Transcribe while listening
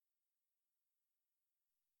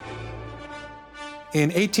In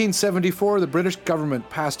 1874, the British government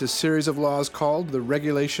passed a series of laws called the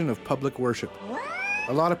Regulation of Public Worship.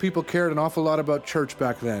 A lot of people cared an awful lot about church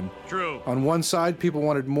back then. True. On one side, people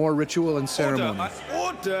wanted more ritual and ceremony.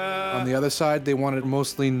 Order. On the other side, they wanted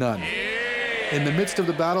mostly none. In the midst of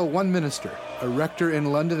the battle, one minister, a rector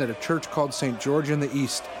in London at a church called St. George in the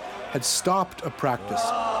East, had stopped a practice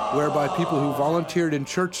whereby people who volunteered in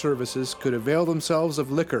church services could avail themselves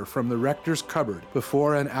of liquor from the rector's cupboard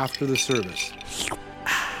before and after the service.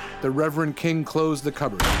 The Reverend King closed the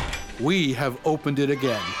cupboard. We have opened it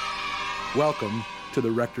again. Welcome to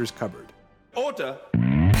the rector's cupboard. Order.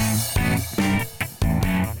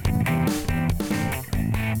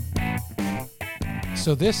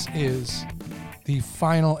 So this is the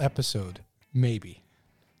final episode, maybe,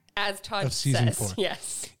 as Todd of season says. 4.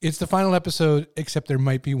 Yes. It's the final episode, except there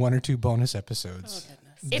might be 1 or 2 bonus episodes. Oh,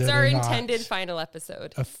 goodness. It's our intended final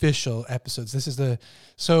episode. Official episodes. This is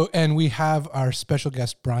and we have our special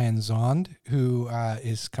guest, Brian Zahnd, who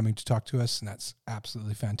is coming to talk to us, and that's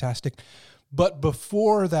absolutely fantastic. But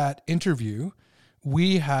before that interview,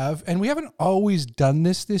 we haven't always done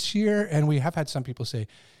this year, and we have had some people say,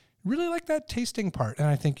 really like that tasting part. And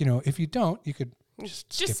I think, if you don't, you could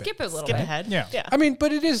just skip a little Skip bit. ahead. Yeah. I mean,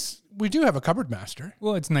 but we do have a cupboard master.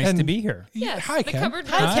 Well, it's nice to be here. Yes, Hi, the Ken. cupboard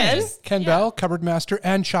Hi, masters. Ken Bell, cupboard master,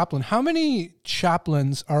 and chaplain. How many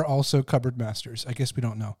chaplains are also cupboard masters? I guess we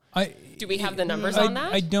don't know. Do we have the numbers on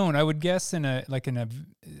that? I don't. I would guess in a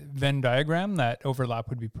Venn diagram that overlap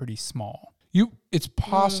would be pretty small. It's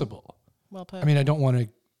possible. Well put. I mean, I don't want to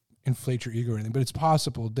inflate your ego or anything, but it's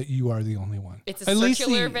possible that you are the only one. It's a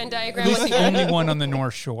circular Venn diagram. At least the only one on the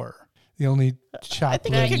North Shore. The only I think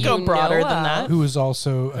chaplain you could go broader than that. who is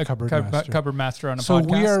also a cupboard master. Cupboard master on a So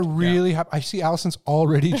podcast. we are really happy. I see Allison's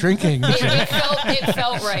already drinking. It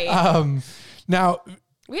felt right. Now,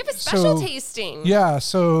 we have a special tasting. yeah,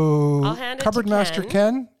 so I'll hand it cupboard to master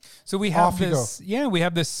Ken. So we have Off you this. Yeah, we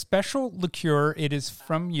have this special liqueur. It is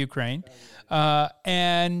from Ukraine.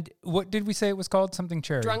 And what did we say it was called? Something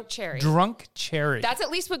cherry. Drunk cherry. Drunk cherry. That's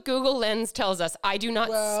at least what Google Lens tells us. I do not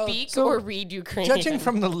speak so or read Ukrainian. Judging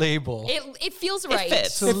from the label, it feels right.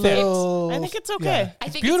 fits. it's a little, I think it's okay. yeah, I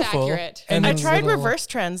it's think beautiful. it's accurate. And I a tried little- reverse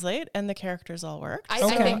translate, and the characters all worked.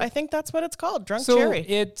 I think that's what it's called, drunk so cherry.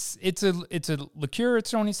 it's a liqueur.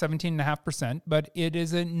 It's only 17.5%, but it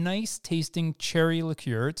is a nice tasting cherry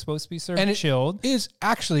liqueur. It's supposed to be served And it chilled, is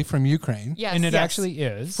actually from Ukraine. Yes. and it Yes. actually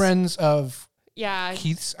is. Friends of Yeah.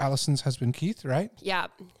 Allison's husband Keith, right? Yeah.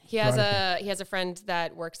 He has a friend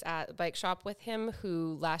that works at a bike shop with him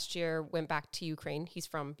who last year went back to Ukraine. He's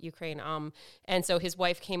from Ukraine. And so his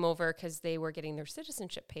wife came over because they were getting their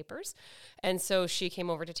citizenship papers. And so she came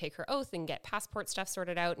over to take her oath and get passport stuff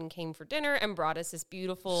sorted out and came for dinner and brought us this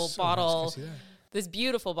beautiful bottle. This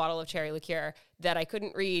beautiful bottle of cherry liqueur that I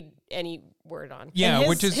couldn't read any word on. Yeah, And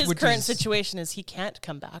which his is current situation is he can't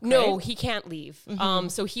come back. No, right? he can't leave.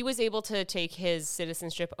 So he was able to take his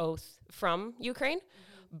citizenship oath from Ukraine,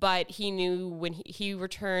 but he knew when he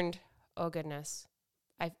returned, oh goodness,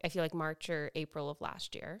 I feel like March or April of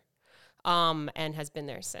last year, and has been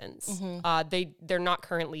there since. They're not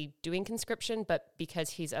currently doing conscription, but because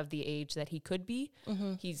he's of the age that he could be,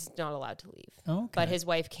 he's not allowed to leave. Okay. But his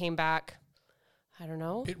wife came back. I don't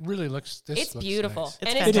know. It really looks. It's beautiful. Nice. And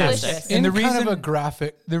It's it's fantastic. delicious. And the kind of reason- a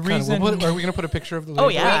graphic. the kind of- reason- are we going to put a picture of the label? Oh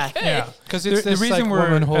yeah, Yeah. Because it's The this reason like we're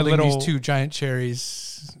woman a holding little- these 2 giant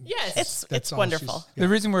cherries. Yes. it's That's all wonderful. she's- The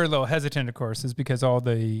reason we're a little hesitant, of course, is because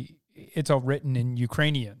it's all written in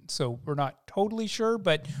Ukrainian, so we're not totally sure.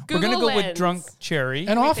 But we're going to Google go with Lens. drunk cherry,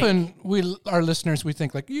 And we often our listeners, we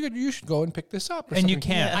think like you should go and pick this up, or and you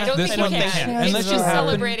something. can't. I don't This think you one can. Yeah, It's unless just you happen-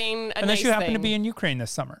 celebrating a unless nice you happen to thing. be in Ukraine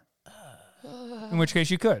this summer, in which case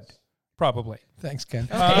you could probably. Thanks, Ken.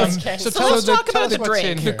 Okay. So let's talk tell about us the what's drink.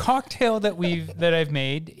 in The here. cocktail that I've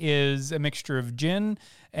made is a mixture of gin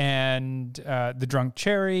and the drunk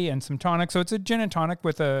cherry and some tonic. So it's a gin and tonic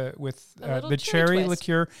with little the cherry cherry twist.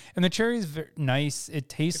 liqueur, and the cherry is very nice. It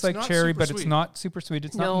tastes It's like not cherry, super but it's sweet. not super sweet.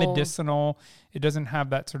 It's No. not medicinal. It doesn't have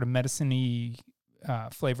that sort of medicine-y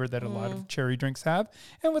flavor that a lot of cherry drinks have,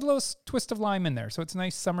 and with a little twist of lime in there. So it's a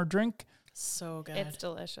nice summer drink, So good. It's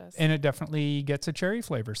delicious. and it definitely gets a cherry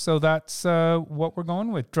flavor. So that's what we're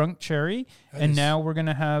going with, drunk cherry. That And is- now we're going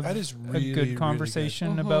to have that is a really, really good good.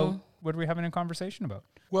 conversation about what are we having a conversation about?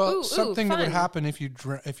 Well, Ooh, something that would fun. happen if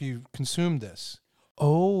you consumed this,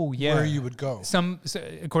 Oh, yeah. where you would go.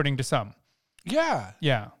 According to some. Yeah.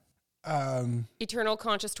 Yeah. Eternal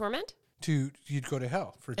conscious torment? You'd go to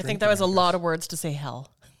hell for I drinking. think that was a I guess. lot of words to say hell.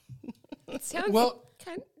 It sounds Well-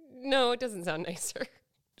 no, it doesn't sound nicer.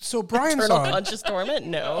 So Brian Eternal Zahnd, conscious torment?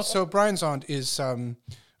 No. So Brian Zahnd is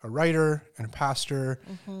a writer and a pastor.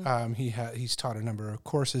 He's taught a number of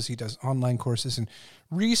courses. He does online courses. And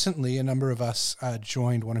recently, a number of us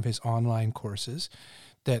joined one of his online courses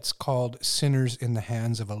that's called Sinners in the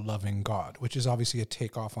Hands of a Loving God, which is obviously a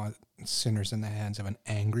takeoff on Sinners in the Hands of an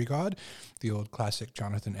Angry God, the old classic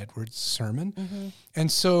Jonathan Edwards sermon.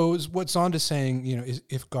 And so what Zahnd is saying, is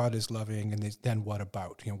if God is loving, and then what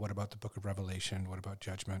about? What about the book of Revelation? What about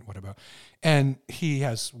judgment? What about? And he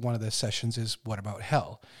has one of the sessions is what about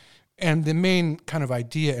hell? And the main kind of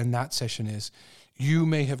idea in that session is you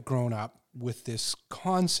may have grown up with this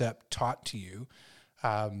concept taught to you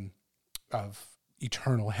of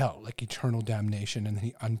eternal hell, like eternal damnation, and then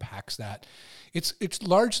he unpacks that. It's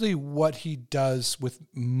largely what he does with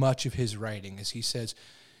much of his writing, is he says,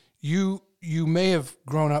 you may have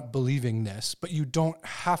grown up believing this, but you don't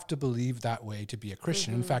have to believe that way to be a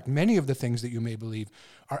Christian. In fact, many of the things that you may believe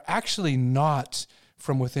are actually not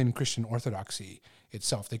from within Christian orthodoxy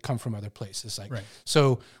itself. They come from other places.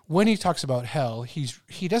 So when he talks about hell,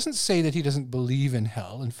 he doesn't say that he doesn't believe in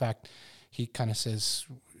hell. In fact, he kind of says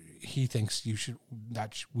he thinks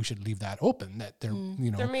we should leave that open, that there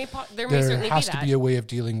may certainly has to be a way of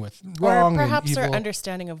dealing with wrong, or perhaps and evil. our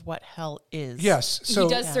understanding of what hell is. Yes, so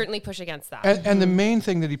he does certainly push against that. And the main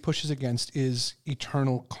thing that he pushes against is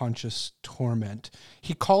eternal conscious torment.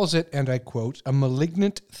 He calls it, and I quote, a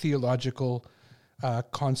malignant theological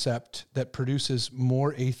concept that produces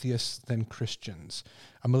more atheists than Christians.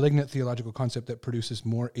 A malignant theological concept that produces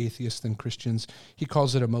more atheists than Christians. He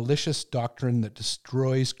calls it a malicious doctrine that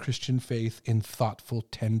destroys Christian faith in thoughtful,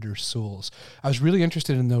 tender souls. I was really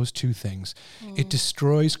interested in those two things. It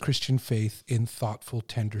destroys Christian faith in thoughtful,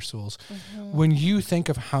 tender souls. When you think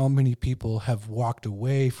of how many people have walked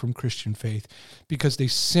away from Christian faith because they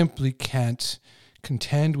simply can't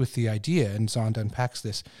contend with the idea, and Zahnd unpacks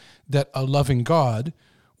this, that a loving God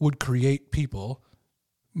would create people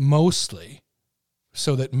mostly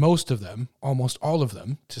so that most of them, almost all of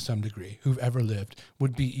them to some degree, who've ever lived,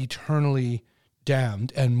 would be eternally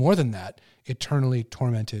damned, and more than that, eternally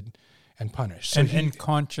tormented and punished. So and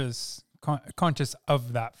conscious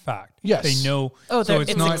of that fact. Yes. They know. Oh, so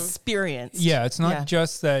it's not experienced. Yeah, it's not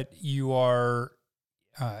just that you are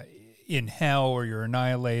in hell or you're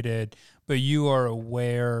annihilated, but you are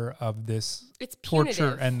aware of this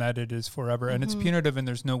torture and that it is forever. And it's punitive, and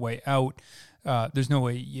there's no way out. There's no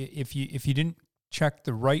way if you didn't check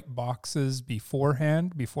the right boxes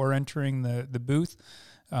beforehand, before entering the booth,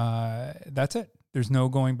 that's it. There's no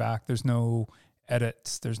going back. There's no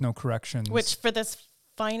edits. There's no corrections. Which, for this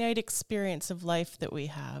finite experience of life that we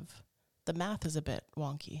have, the math is a bit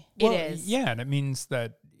wonky. It is. Yeah, and it means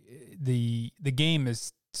that the game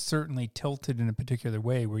is certainly tilted in a particular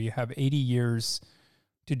way, where you have 80 years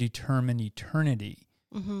to determine eternity.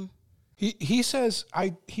 He says,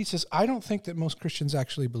 I don't think that most Christians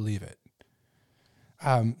actually believe it.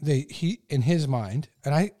 In his mind,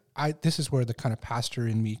 and I this is where the kind of pastor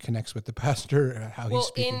in me connects with the pastor, how he's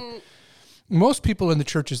speaking. Most people in the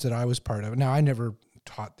churches that I was part of, now I never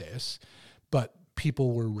taught this, but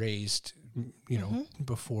people were raised,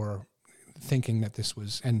 before thinking that this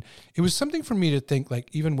was, and it was something for me to think, like,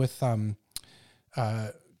 even with Jen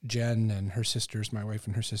and her sisters, my wife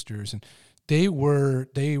and her sisters, and they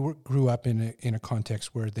grew up in a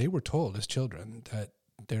context where they were told as children that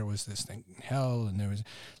there was this thing, hell, and there was,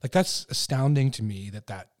 like, that's astounding to me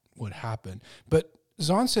that would happen. But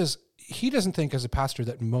Zahnd says he doesn't think, as a pastor,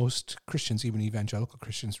 that most Christians, even evangelical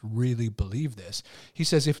Christians, really believe this. He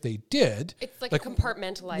says if they did, it's like a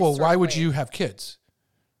compartmentalized. Well, why would you have kids?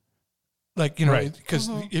 Like, because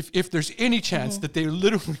if there's any chance that they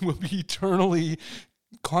literally will be eternally,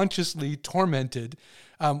 consciously tormented,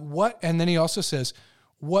 and then he also says,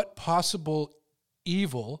 what possible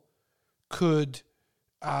evil could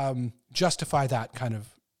justify that kind of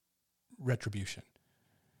retribution?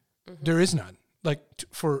 There is none. Like,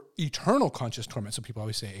 for eternal conscious torment, so people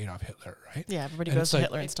always say Adolf Hitler, right? Yeah, everybody And goes to like,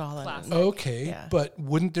 Hitler and Stalin. classic. Okay, Yeah. but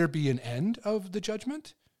wouldn't there be an end of the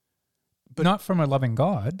judgment? But not from a loving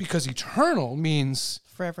God. Because eternal means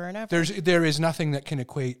Forever and ever. there is nothing that can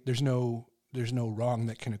equate. There's no wrong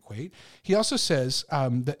that can equate. He also says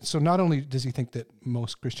that, so not only does he think that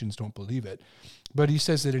most Christians don't believe it, but he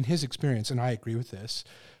says that in his experience, and I agree with this,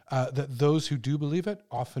 that those who do believe it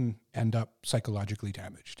often end up psychologically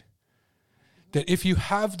damaged. That if you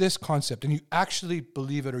have this concept and you actually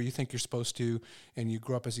believe it, or you think you're supposed to, and you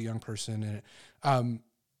grow up as a young person, and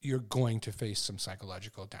you're going to face some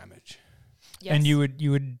psychological damage. Yes. And you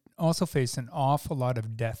would also face an awful lot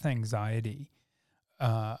of death anxiety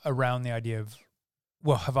around the idea of,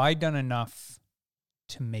 well, have I done enough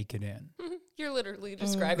to make it in? You're literally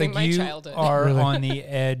describing my childhood. You are on the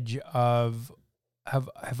edge of,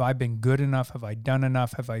 have I been good enough? Have I done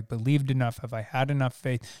enough? Have I believed enough? Have I had enough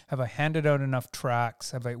faith? Have I handed out enough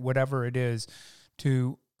tracts? Have I, whatever it is,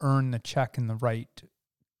 to earn the check in the right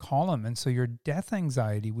column? And so your death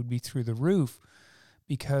anxiety would be through the roof,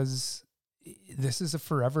 because this is a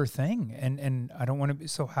forever thing. And I don't want to be,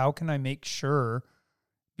 so how can I make sure,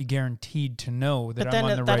 be guaranteed to know that I'm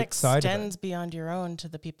on the right side of it? That extends beyond your own to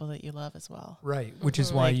the people that you love as well. Right. Which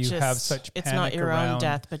is why you have such panic. It's not your around own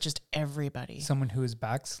death, but just everybody. Someone who is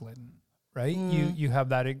backslidden, right? You have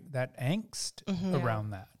that angst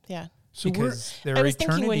around that. Yeah. So because their I was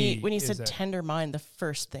eternity thinking when you said tender mind, the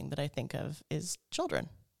first thing that I think of is children.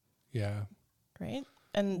 Yeah. Right?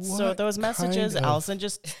 And so those messages, Allison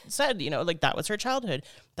just said, like that was her childhood.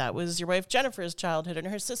 That was your wife Jennifer's childhood and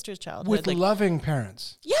her sister's childhood. With loving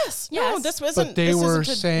parents. Yes. No, this wasn't. But they were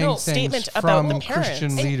saying statement things about from the parents.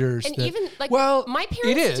 Christian leaders. And that, even my my parents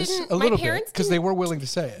it is didn't. a little my parents bit because they were willing to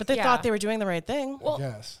say it. But they thought they were doing the right thing. Well,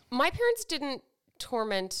 yes. My parents didn't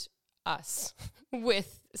torment us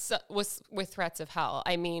with threats of hell.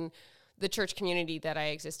 I mean, the church community that I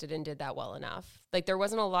existed in did that well enough. Like there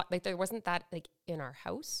wasn't a lot, like there wasn't that like in our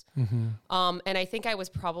house. Mm-hmm. And I think I was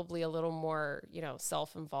probably a little more,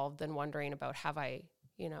 self-involved than wondering about have I,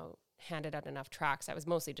 handed out enough tracts. I was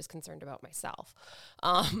mostly just concerned about myself.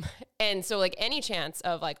 And so like any chance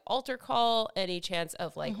of like altar call, any chance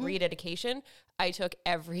of like rededication, I took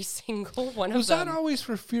every single one of them. Was that always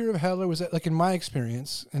for fear of hell, or was that like in my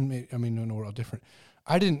experience, and maybe, no, we're all different.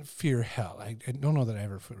 I didn't fear hell. I don't know that I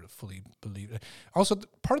ever fully believed it. Also,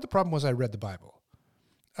 part of the problem was I read the Bible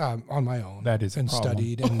on my own. That is a problem.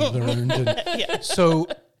 Studied and learned. And so,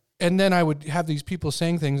 and then I would have these people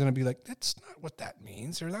saying things, and I'd be like, that's not what that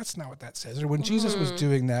means, or that's not what that says. Or when Jesus was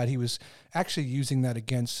doing that, he was actually using that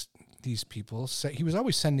against these people. So he was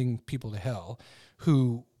always sending people to hell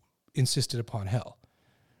who insisted upon hell.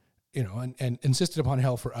 And insisted upon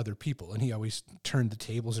hell for other people. And he always turned the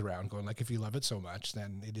tables around, going like, if you love it so much,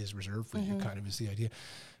 then it is reserved for you, kind of is the idea.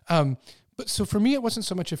 But so for me, it wasn't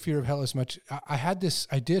so much a fear of hell as much, I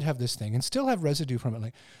did have this thing and still have residue from it.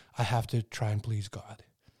 Like, I have to try and please God.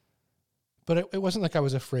 But it wasn't like I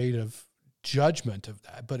was afraid of judgment of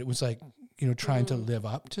that, but it was like, trying to live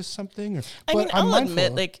up to something. I'll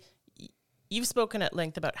admit, like, you've spoken at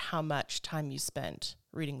length about how much time you spent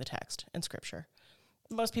reading the text and scripture.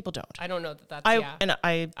 Most people don't. I don't know that that's,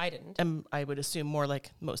 I didn't. I would assume more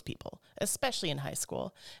like most people, especially in high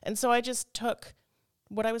school. And so I just took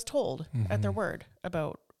what I was told at their word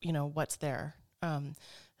about, what's there.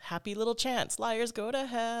 Happy little chants, liars go to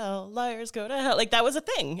hell, liars go to hell. Like that was a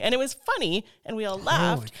thing. And it was funny and we all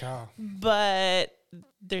laughed. Holy cow. But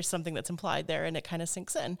there's something that's implied there and it kind of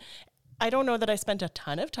sinks in. I don't know that I spent a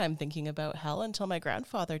ton of time thinking about hell until my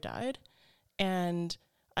grandfather died. And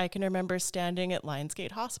I can remember standing at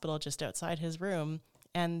Lionsgate Hospital just outside his room,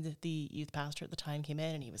 and the youth pastor at the time came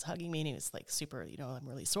in and he was hugging me and he was like super, I'm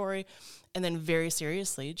really sorry. And then very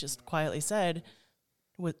seriously, just quietly said,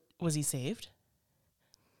 was he saved?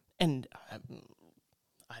 And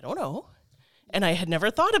I don't know. And I had never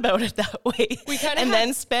thought about it that way.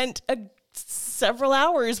 Then spent several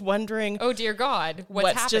hours wondering, oh dear God,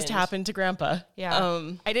 what's just happened to Grandpa? Yeah.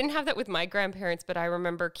 I didn't have that with my grandparents, but I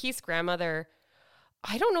remember Keith's grandmother,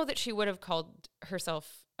 I don't know that she would have called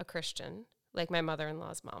herself a Christian, like my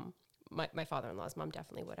mother-in-law's mom. My father-in-law's mom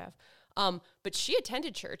definitely would have. But she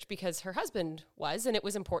attended church because her husband was, and it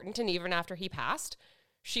was important. And even after he passed,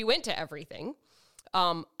 she went to everything.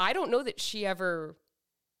 I don't know that she ever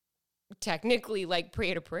technically like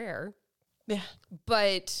prayed a prayer. Yeah.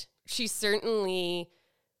 But she certainly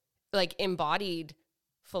like embodied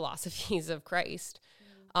philosophies of Christ.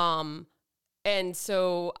 And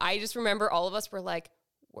so I just remember all of us were like,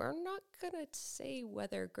 we're not going to say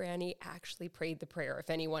whether Granny actually prayed the prayer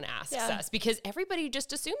if anyone asks us, because everybody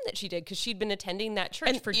just assumed that she did because she'd been attending that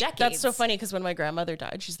church for decades. That's so funny because when my grandmother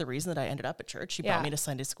died, she's the reason that I ended up at church. She brought me to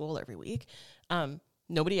Sunday school every week.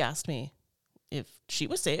 Nobody asked me if she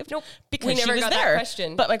was saved. Nope. Because we never she was got there. That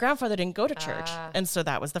question. But my grandfather didn't go to church. And so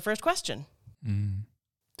that was the first question. Mm.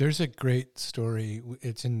 There's a great story.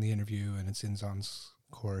 It's in the interview and it's in Zahn's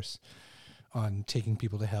course on taking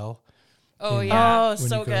people to hell. Oh, yeah. Oh, when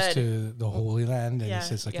so he goes good. to the Holy Land and Yeah. he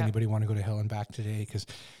says, like, anybody want to go to hell and back today? Because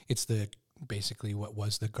it's basically what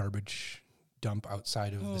was the garbage dump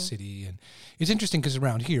outside of the city. And it's interesting because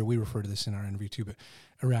around here, we refer to this in our interview too, but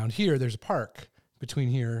around here, there's a park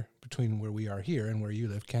between where we are here and where you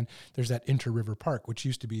live, Ken. There's that Inter-River Park, which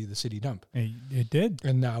used to be the city dump. It did.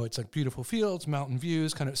 And now it's like beautiful fields, mountain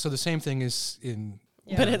views, kind of. So the same thing is in...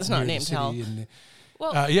 But it's not named hell.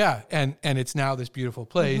 And it's now this beautiful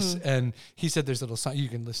place. And he said there's a little sign, you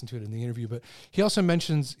can listen to it in the interview, but he also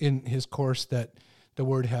mentions in his course that the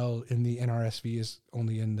word hell in the NRSV is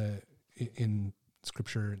only in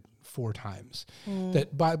Scripture 4 times.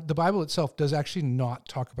 That the Bible itself does actually not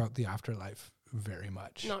talk about the afterlife very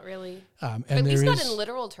much. Not really. And at least not in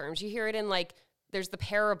literal terms. You hear it in like, there's the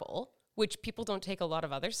parable, which people don't take a lot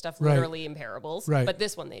of other stuff literally in parables, but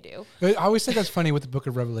this one they do. I always think that's funny with the Book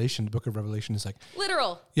of Revelation. The Book of Revelation is like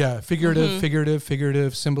literal. Yeah,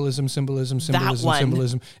 figurative, symbolism,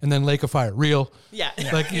 and then lake of fire, real. Yeah.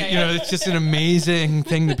 Like you know, it's just an amazing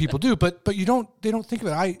thing that people do, but they don't think of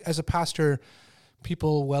it. I, as a pastor,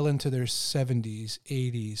 people well into their 70s,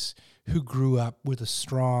 80s who grew up with a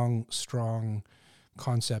strong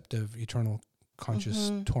concept of eternal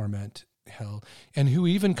conscious torment, hell, and who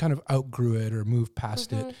even kind of outgrew it or moved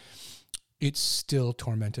past it, it still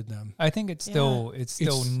tormented them. I think it's still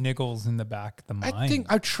niggles in the back of the mind.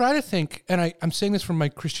 I try to think, and I'm saying this from my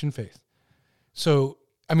Christian faith. So,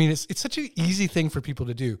 I mean, it's such an easy thing for people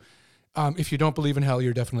to do. If you don't believe in hell,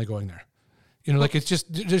 you're definitely going there. You know, like it's just,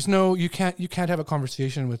 there's no, you can't have a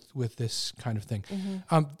conversation with this kind of thing.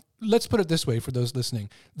 Let's put it this way for those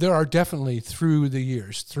listening. There are definitely through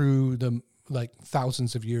the like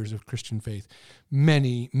thousands of years of Christian faith,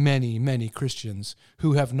 many Christians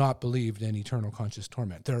who have not believed in eternal conscious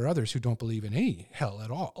torment. There are others who don't believe in any hell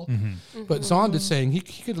at all. But Zahnd is saying he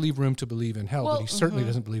could leave room to believe in hell, but he certainly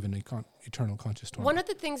doesn't believe in eternal conscious torment. One of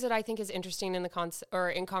the things that I think is interesting in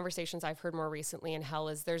in conversations I've heard more recently in hell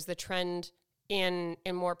is there's the trend in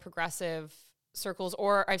more progressive circles,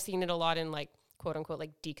 or I've seen it a lot in like quote unquote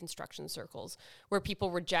like deconstruction circles, where people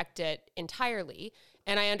reject it entirely.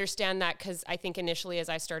 And I understand that because I think initially as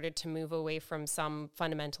I started to move away from some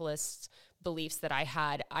fundamentalist beliefs that I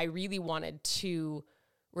had, I really wanted to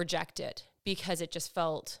reject it because it just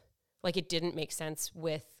felt like it didn't make sense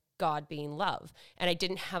with God being love. And I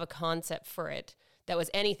didn't have a concept for it that was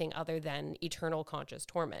anything other than eternal conscious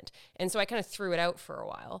torment. And so I kind of threw it out for a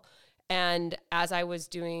while. And as I was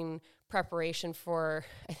doing preparation for,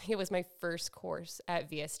 I think it was my first course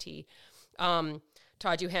at VST,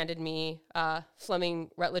 Todd, you handed me Fleming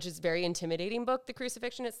Rutledge's very intimidating book, The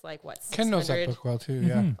Crucifixion. It's like, what, 600? Ken knows that book well, too,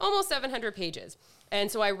 yeah. Almost 700 pages.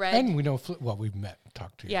 And so I read... And we know, we've met,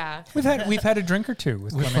 talked to you. Yeah. We've had a drink or two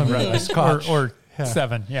with Fleming Rutledge. or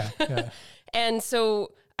 7, yeah. And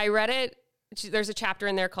so I read it. There's a chapter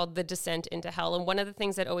in there called The Descent into Hell. And one of the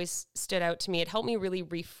things that always stood out to me, it helped me really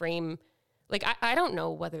reframe, like, I don't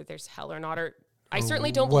know whether there's hell or not, or I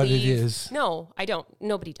certainly don't believe... What it is. No, I don't.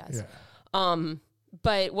 Nobody does. Yeah.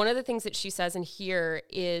 But one of the things that she says in here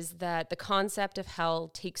is that the concept of hell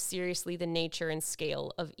takes seriously the nature and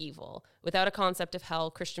scale of evil. Without a concept of hell,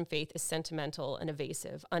 Christian faith is sentimental and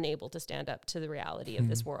evasive, unable to stand up to the reality of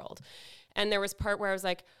this world. And there was part where I was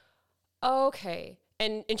like, oh, okay.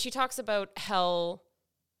 And she talks about hell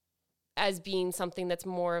as being something that's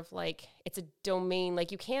more of like, it's a domain.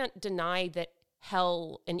 Like you can't deny that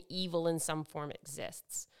hell and evil in some form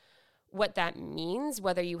exists. What that means,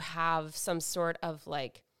 whether you have some sort of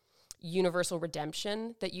like universal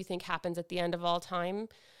redemption that you think happens at the end of all time,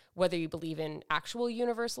 whether you believe in actual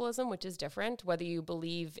universalism, which is different, whether you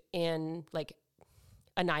believe in like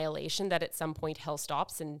annihilation, that at some point hell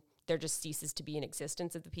stops and there just ceases to be an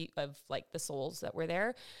existence of like the souls that were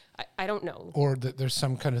there. I don't know. Or that there's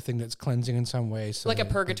some kind of thing that's cleansing in some way. So like a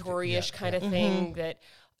purgatory-ish kind of thing that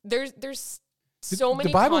there's so many.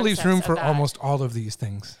 The Bible leaves concepts room for that. almost all of these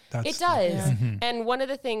things. It does. And one of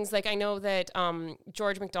the things, like I know that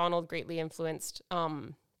George MacDonald greatly influenced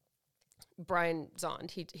Brian Zahnd.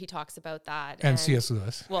 He talks about that. And C.S.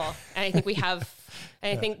 Lewis. Well, and I think we have,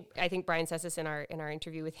 and I think Brian says this in our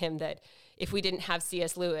interview with him, that if we didn't have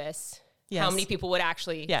C.S. Lewis, how many people would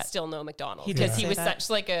actually still know MacDonald? Because he was such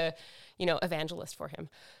like a, evangelist for him.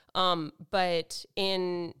 But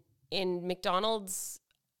in MacDonald's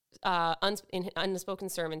in Unspoken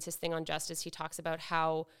Sermons, his thing on justice, he talks about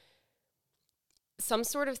how some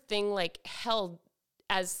sort of thing like hell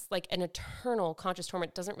as like an eternal conscious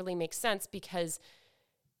torment doesn't really make sense, because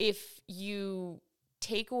if you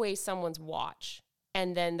take away someone's watch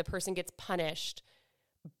and then the person gets punished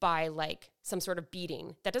by like some sort of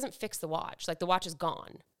beating, that doesn't fix the watch. Like the watch is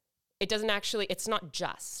gone. It doesn't actually, it's not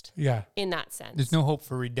just in that sense. There's no hope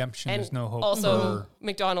for redemption. And there's no hope also,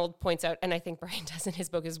 MacDonald points out, and I think Brian does in his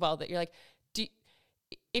book as well, that you're like,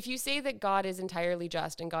 if you say that God is entirely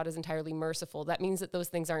just and God is entirely merciful, that means that those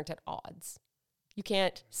things aren't at odds. You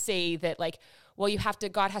can't say that like, well,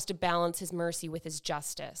 God has to balance his mercy with his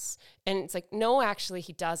justice. And it's like, no, actually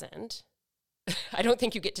he doesn't. I don't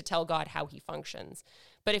think you get to tell God how he functions.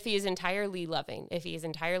 But if he is entirely loving, if he is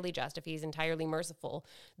entirely just, if he is entirely merciful,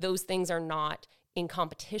 those things are not in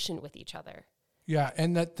competition with each other. Yeah,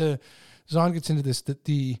 and that Zahnd gets into this, that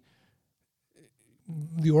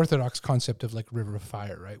the Orthodox concept of like river of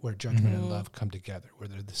fire, right? Where judgment and love come together, where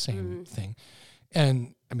they're the same thing.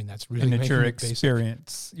 And I mean, that's really and that your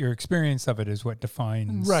experience of it is what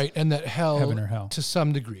defines right. And that heaven or hell to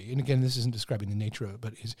some degree. And again, this isn't describing the nature of it,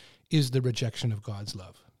 but is the rejection of God's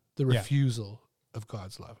love, the refusal of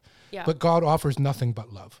God's love. Yeah. But God offers nothing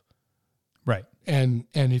but love. Right. And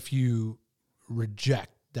if you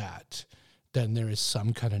reject that, then there is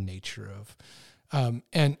some kind of nature of,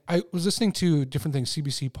 and I was listening to different things,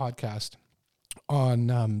 CBC podcast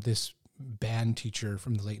on this band teacher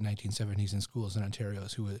from the late 1970s in schools in Ontario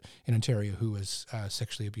who was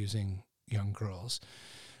sexually abusing young girls.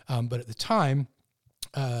 But at the time,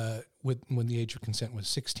 when the age of consent was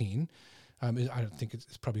 16, I don't think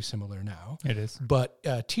it's probably similar now. It is. But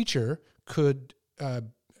a teacher could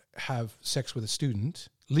have sex with a student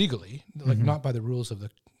legally, like not by the rules of the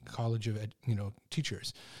College of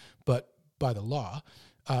Teachers, but by the law,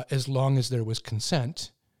 as long as there was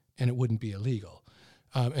consent and it wouldn't be illegal.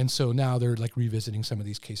 And so now they're like revisiting some of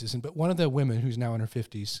these cases. But one of the women who's now in her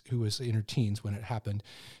 50s, who was in her teens when it happened,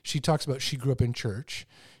 she talks about she grew up in church.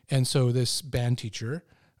 And so this band teacher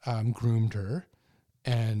groomed her,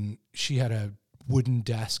 and she had a wooden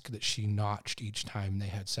desk that she notched each time they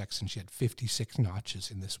had sex, and she had 56 notches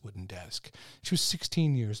in this wooden desk. She was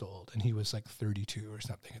 16 years old, and he was like 32 or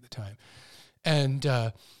something at the time. And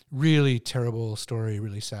really terrible story,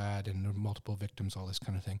 really sad, and multiple victims, all this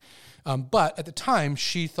kind of thing. But at the time,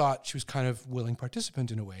 she thought she was kind of willing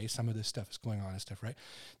participant in a way. Some of this stuff is going on and stuff, right?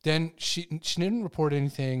 Then she didn't report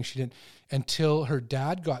anything. She didn't until her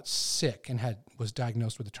dad got sick and was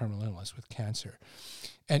diagnosed with a terminal illness, with cancer.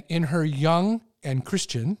 And in her young and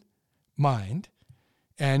Christian mind,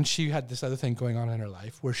 and she had this other thing going on in her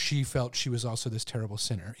life where she felt she was also this terrible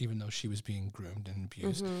sinner, even though she was being groomed and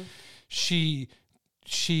abused.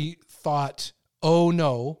 She thought, oh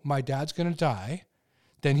no, my dad's going to die.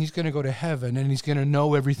 Then he's going to go to heaven and he's going to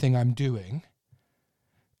know everything I'm doing.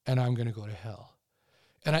 And I'm going to go to hell.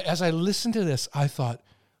 And as I listened to this, I thought,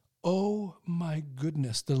 oh my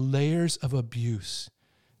goodness, the layers of abuse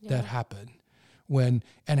that happen. And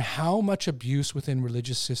how much abuse within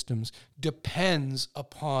religious systems depends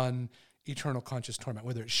upon eternal conscious torment,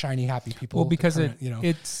 whether it's shiny happy people, well, because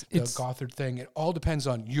it's the Gothard thing. It all depends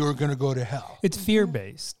on you're going to go to hell. It's fear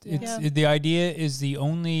based. The idea is the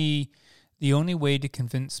only way to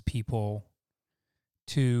convince people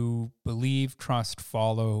to believe, trust,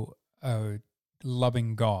 follow a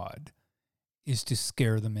loving God is to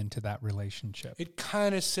scare them into that relationship. It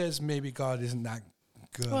kind of says maybe God isn't that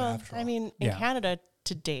good after all. I mean, in Canada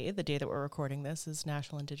today, the day that we're recording this is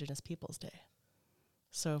National Indigenous Peoples Day.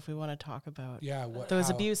 So if we want to talk about those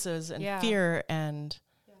abuses and fear and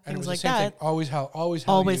things like that. Always hell. Always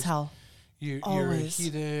hell. You're a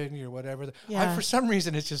heathen, you're whatever. For some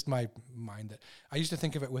reason, it's just my mind that I used to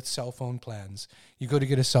think of it with cell phone plans. You go to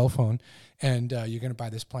get a cell phone, and you're going to buy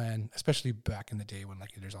this plan, especially back in the day when like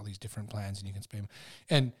there's all these different plans and you can spam.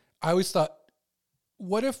 And I always thought,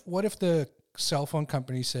 what if the cell phone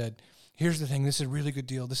company said, here's the thing, this is a really good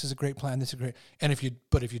deal, this is a great plan, this is great, and if you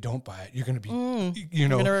don't buy it, you're going to be you're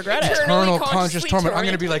going to regret it. Eternal conscious torment. I'm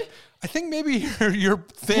going to be like, I think maybe your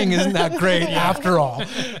thing isn't that great after all,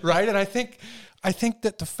 right? And I think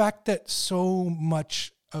that the fact that so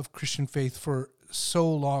much of Christian faith for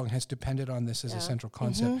so long has depended on this as a central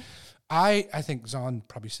concept. I think Zahnd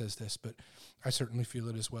probably says this, but I certainly feel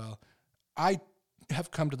it as well. I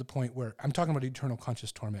have come to the point where I'm talking about eternal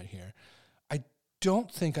conscious torment here. I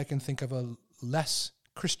don't think I can think of a less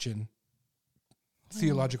Christian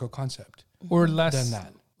theological concept or less than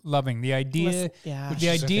that. Loving. The idea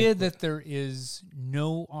that there is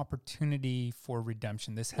no opportunity for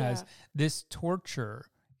redemption. This torture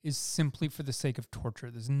is simply for the sake of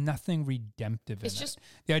torture. There's nothing redemptive in it.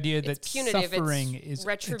 The idea that suffering is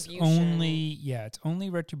retribution. It's only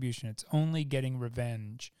retribution. It's only getting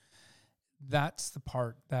revenge. That's the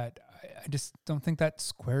part that I just don't think that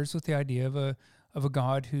squares with the idea of a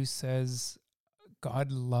God who says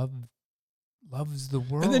God loves the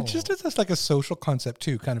world. And then just as like a social concept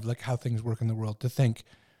too, kind of like how things work in the world, to think,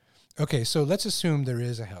 okay, so let's assume there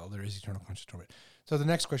is a hell, there is eternal conscious torment. So the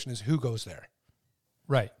next question is, who goes there?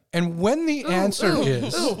 Right. And when the answer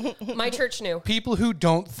is my church knew people who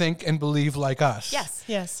don't think and believe like us.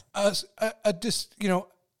 Yes.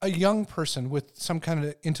 A young person with some kind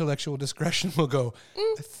of intellectual discretion will go,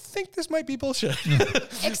 I think this might be bullshit.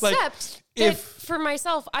 Except that for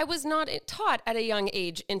myself, I was not taught at a young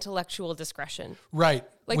age intellectual discretion. Right.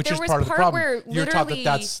 Like which there is was part of the problem. where You're taught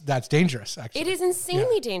that that's dangerous, actually. It is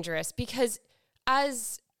insanely dangerous because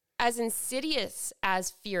as insidious as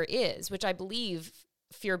fear is, which I believe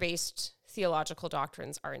fear-based theological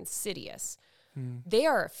doctrines are insidious, they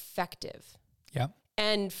are effective. Yeah.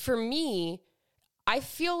 And for me, I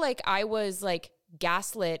feel like I was like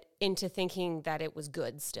gaslit into thinking that it was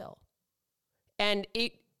good still. And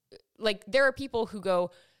it, like, there are people who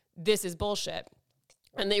go, this is bullshit.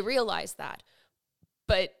 And they realize that.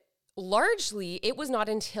 But largely, it was not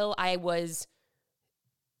until I was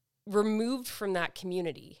removed from that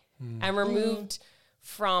community and removed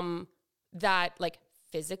from that, like,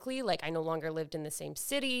 physically, like, I no longer lived in the same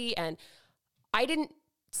city, and I didn't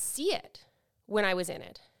see it when I was in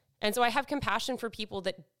it. And so I have compassion for people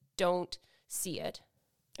that don't see it.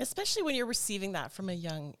 Especially when you're receiving that from a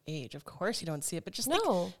young age. Of course you don't see it, but just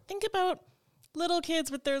think about little kids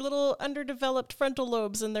with their little underdeveloped frontal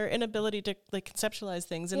lobes and their inability to like conceptualize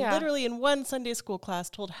things. And literally in one Sunday school class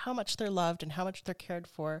told how much they're loved and how much they're cared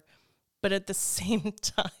for. But at the same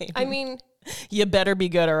time, I mean, you better be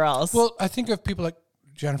good or else. Well, I think of people like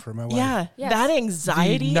Jennifer, my wife. Yeah. Yes. That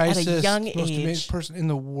anxiety the nicest, at a young most age. amazing person in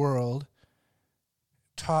the world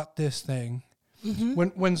taught this thing.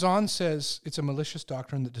 When Zahnd says it's a malicious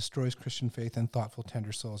doctrine that destroys Christian faith and thoughtful,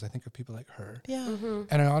 tender souls, I think of people like her. Yeah.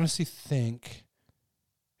 And I honestly think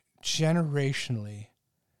generationally,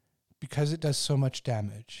 because it does so much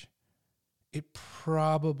damage, it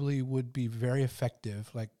probably would be very effective,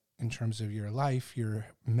 like in terms of your life, your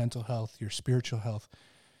mental health, your spiritual health,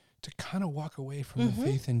 to kind of walk away from the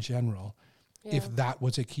faith in general, if that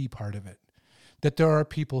was a key part of it. That there are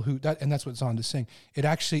people who, and that's what Zahnd is saying, it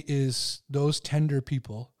actually is those tender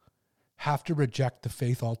people have to reject the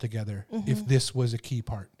faith altogether if this was a key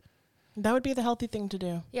part. That would be the healthy thing to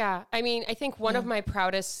do. yeah. I mean, I think one of my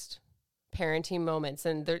proudest parenting moments,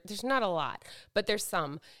 and there's not a lot, but there's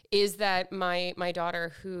some, is that my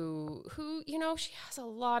daughter who, you know, she has a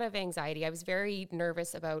lot of anxiety. I was very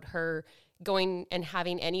nervous about her going and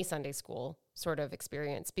having any Sunday school sort of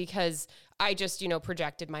experience because I just, you know,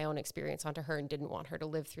 projected my own experience onto her and didn't want her to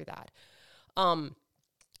live through that.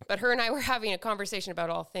 But her and I were having a conversation about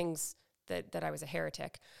all things that I was a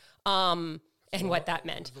heretic. And what that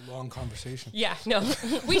meant. It was a long conversation. Yeah, no.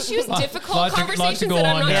 We choose difficult conversations that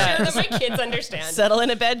I'm not sure that my kids understand. Settle in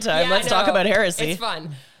at bedtime. Let's talk about heresy. It's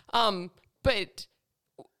fun. But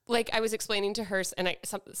like I was explaining to her, and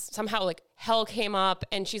somehow like hell came up,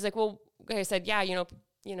 and she's like, "Well," I said, "Yeah, you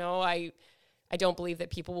know, I don't believe that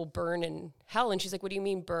people will burn in hell." And she's like, "What do you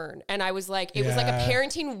mean burn?" And I was like, it was like a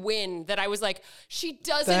parenting win that I was like, she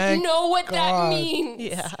doesn't know what that means.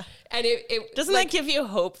 Yeah. And it doesn't that give you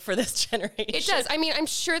hope for this generation? It does. I mean, I'm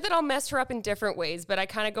sure that I'll mess her up in different ways, but I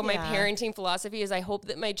kind of go, my parenting philosophy is I hope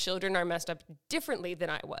that my children are messed up differently than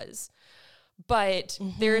I was. But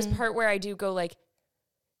there is part where I do go like,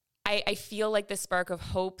 I feel like the spark of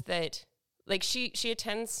hope that like she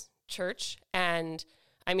attends church, and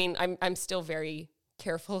I mean, I'm still very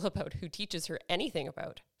careful about who teaches her anything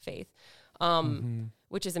about faith,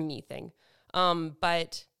 which is a me thing.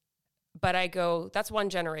 But I go, that's one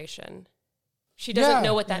generation. She doesn't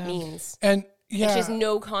know what that means. And she has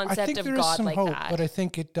no concept of God like hope, that. But I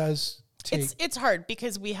think it does take... It's hard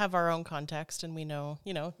because we have our own context and we know,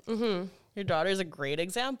 your daughter's a great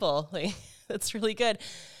example. Like, that's really good.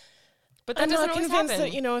 But that I'm doesn't not always convinced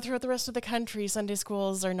happen. that, throughout the rest of the country, Sunday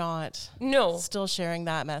schools are not still sharing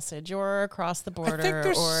that message, or across the border. I think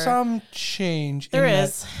there's some change. There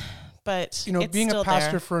is. But being still a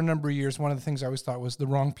pastor there. for a number of years, one of the things I always thought was the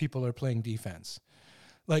wrong people are playing defense.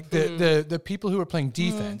 Like the people who are playing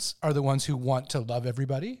defense are the ones who want to love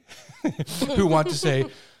everybody, who want to say,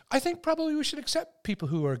 I think probably we should accept people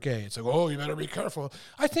who are gay. It's like, oh, you better be careful.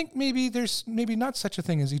 I think maybe there's not such a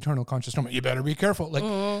thing as eternal conscious torment. You better be careful. Like,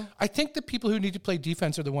 I think the people who need to play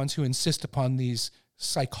defense are the ones who insist upon these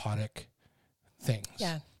psychotic things.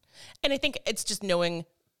 Yeah. And I think it's just knowing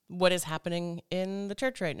what is happening in the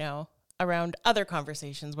church right now around other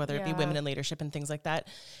conversations, whether it be women in leadership and things like that.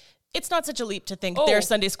 It's not such a leap to think their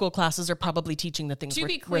Sunday school classes are probably teaching the things we're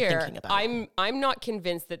thinking about. I'm not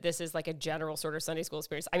convinced that this is like a general sort of Sunday school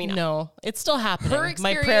experience. I mean, no, it's still happening. Her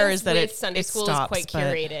experience My prayer is that with Sunday school stops, is quite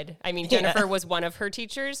curated. I mean, Jennifer was one of her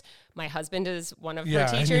teachers. My husband is one of her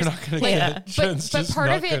teachers. You're not gonna get it. But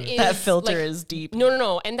part of it is that filter is deep.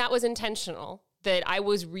 No, and that was intentional. That I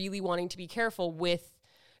was really wanting to be careful with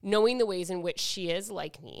knowing the ways in which she is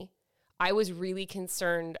like me. I was really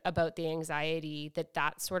concerned about the anxiety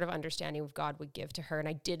that sort of understanding of God would give to her. And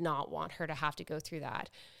I did not want her to have to go through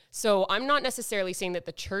that. So I'm not necessarily saying that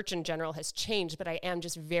the church in general has changed, but I am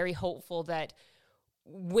just very hopeful that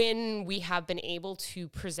when we have been able to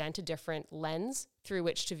present a different lens through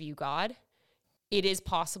which to view God, it is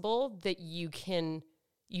possible that you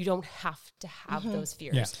don't have to have those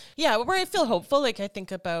fears. Yeah, where I feel hopeful, like I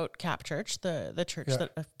think about Cap Church, the church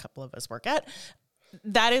that a couple of us work at.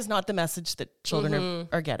 that is not the message that children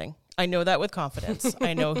are getting. I know that with confidence.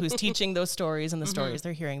 I know who's teaching those stories and the stories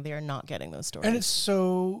they're hearing. They are not getting those stories. And it's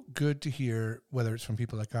so good to hear, whether it's from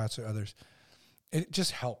people like us or others, it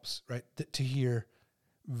just helps, right? To hear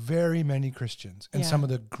very many Christians and some of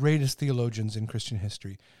the greatest theologians in Christian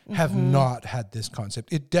history have not had this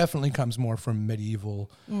concept. It definitely comes more from medieval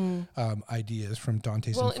ideas, from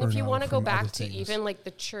Dante's Inferno. Well, and if you want to go back to even like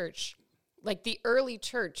the church, like the early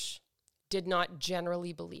church did not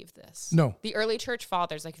generally believe this. No. The early church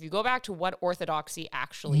fathers, like if you go back to what orthodoxy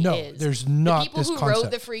actually is. There's not the people this who concept.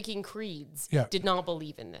 wrote the freaking creeds did not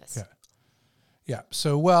believe in this. Yeah.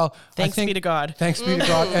 So, well, thanks be to God. Thanks be to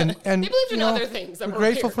God. And they believed in other things. We're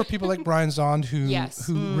grateful for people like Brian Zahnd,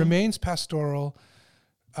 who remains pastoral,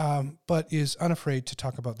 but is unafraid to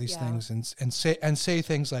talk about these things and say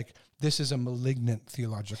things like, this is a malignant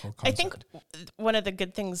theological concept. I think one of the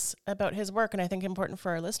good things about his work, and I think important for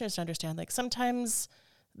our listeners to understand, like sometimes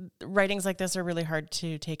writings like this are really hard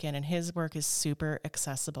to take in, and his work is super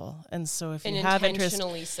accessible. And so if you have interest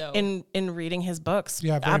in reading his books,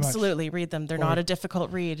 absolutely read them. They're not a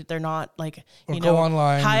difficult read. They're not like, go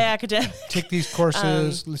online, high academic. Take these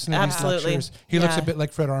courses, listen to these lectures. He looks a bit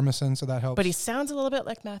like Fred Armisen, so that helps. But he sounds a little bit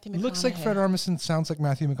like Matthew McConaughey. Looks like Fred Armisen, sounds like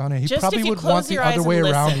Matthew McConaughey. He Just probably would want the other way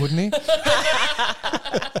around, wouldn't he?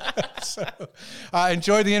 So,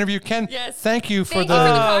 enjoy the interview, Ken. Yes. Thank you for the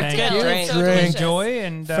cocktail. good drink. Enjoy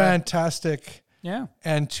and fantastic. Yeah.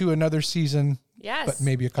 And to another season. Yes. But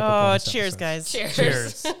maybe a couple. Bonus cheers, episodes. guys.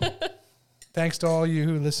 Cheers. Thanks to all you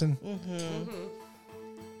who listen.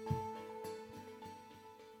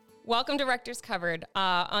 Welcome to Rector's Covered.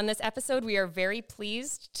 On this episode, we are very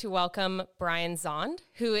pleased to welcome Brian Zahnd,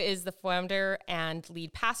 who is the founder and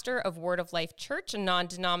lead pastor of Word of Life Church, a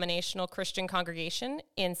non-denominational Christian congregation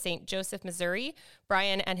in St. Joseph, Missouri.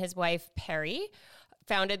 Brian and his wife, Perry,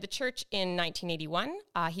 founded the church in 1981.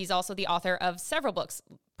 He's also the author of several books,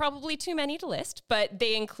 probably too many to list, but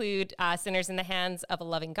they include Sinners in the Hands of a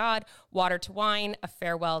Loving God, Water to Wine, A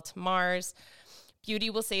Farewell to Mars,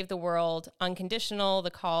 Beauty Will Save the World, Unconditional,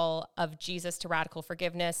 The Call of Jesus to Radical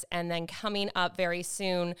Forgiveness, and then coming up very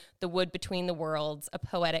soon, The Wood Between the Worlds, A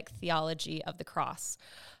Poetic Theology of the Cross.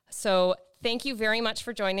 So thank you very much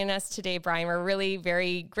for joining us today, Brian. We're really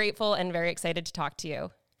very grateful and very excited to talk to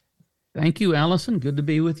you. Thank you, Allison. Good to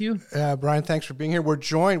be with you. Brian, thanks for being here.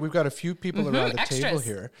 We've got a few people around the table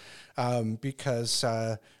here because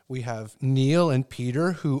we have Neil and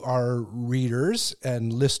Peter, who are readers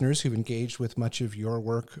and listeners who've engaged with much of your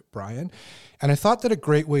work, Brian. And I thought that a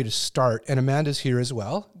great way to start, and Amanda's here as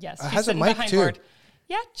well. Yes, has a mic too. Board.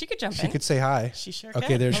 Yeah, she could jump in. She could say hi. She sure can.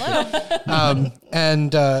 Okay, there she goes.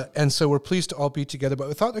 And so we're pleased to all be together. But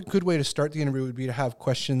we thought a good way to start the interview would be to have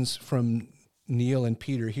questions from Neil and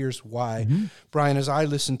Peter. Here's why. Brian, as I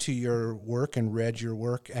listened to your work and read your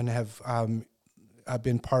work and have I've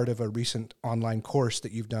been part of a recent online course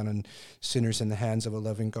that you've done on Sinners in the Hands of a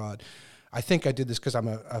Loving God. I think I did this because I'm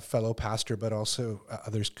a fellow pastor, but also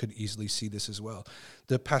others could easily see this as well.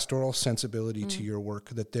 The pastoral sensibility to your work,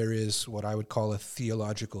 that there is what I would call a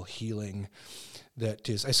theological healing that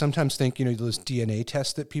is, I sometimes think, those DNA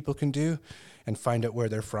tests that people can do and find out where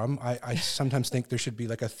they're from. I sometimes think there should be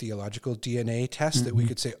like a theological DNA test that we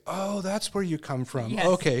could say, oh, that's where you come from. Yes,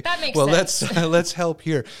 okay, that makes sense. let's help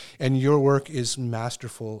here. And your work is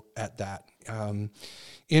masterful at that.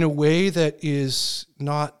 In a way that is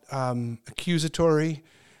not accusatory,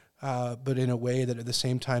 but in a way that at the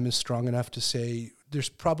same time is strong enough to say, there's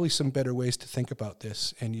probably some better ways to think about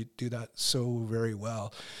this, and you do that so very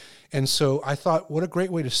well. And so I thought, what a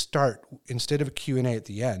great way to start, instead of a Q&A at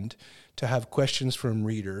the end, to have questions from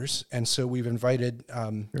readers. And so we've invited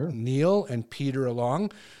Neil and Peter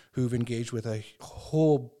along, who've engaged with a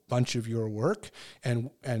whole bunch of your work,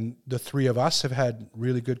 and the three of us have had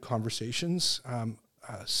really good conversations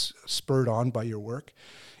spurred on by your work.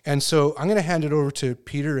 And so I'm going to hand it over to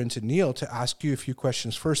Peter and to Neil to ask you a few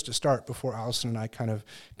questions first to start before Allison and I kind of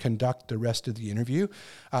conduct the rest of the interview.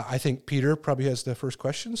 I think Peter probably has the first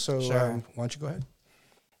question, so why don't you go ahead?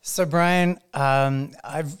 So Brian,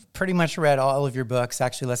 I've pretty much read all of your books,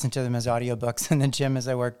 actually listened to them as audiobooks in the gym as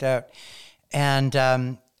I worked out,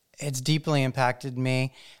 and it's deeply impacted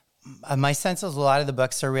me. My sense is a lot of the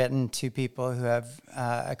books are written to people who have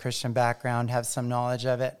a Christian background, have some knowledge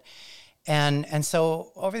of it. And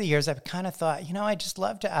so over the years, I've kind of thought, I'd just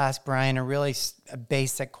love to ask Brian a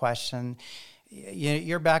basic question.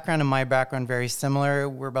 Your background and my background very similar.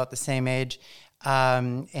 We're about the same age.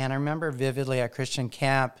 And I remember vividly at Christian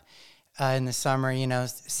camp in the summer,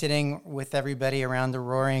 sitting with everybody around the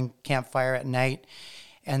roaring campfire at night,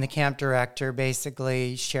 and the camp director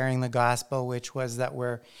basically sharing the gospel, which was that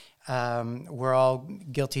we're We're all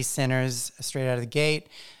guilty sinners straight out of the gate,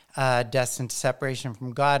 destined to separation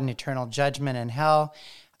from God and eternal judgment and hell.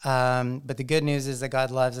 But the good news is that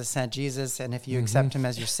God loves us, sent Jesus, and if you accept him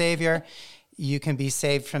as your Savior, you can be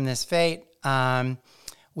saved from this fate,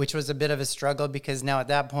 which was a bit of a struggle because now at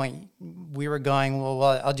that point we were going, well,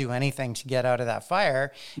 I'll do anything to get out of that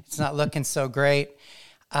fire. It's not looking so great.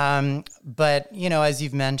 But, as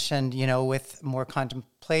you've mentioned, with more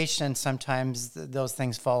contemplation, sometimes those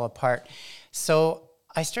things fall apart. So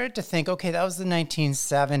I started to think, okay, that was the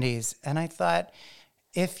 1970s. And I thought,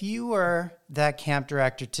 if you were that camp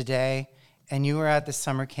director today and you were at the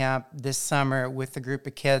summer camp this summer with a group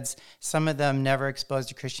of kids, some of them never exposed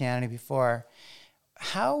to Christianity before,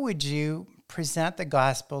 how would you present the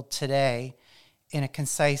gospel today in a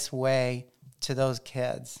concise way to those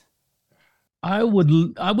kids? I would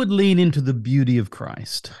lean into the beauty of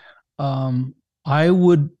Christ. The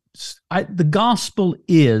gospel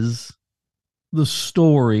is the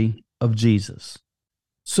story of Jesus.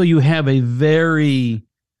 So you have a very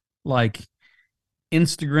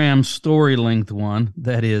Instagram story length one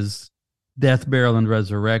that is death, burial, and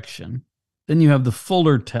resurrection. Then you have the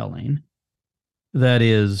fuller telling that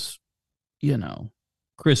is,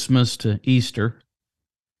 Christmas to Easter.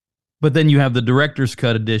 But then you have the director's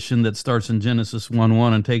cut edition that starts in Genesis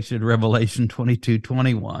 1:1 and takes you to Revelation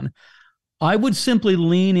 22:21. I would simply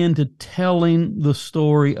lean into telling the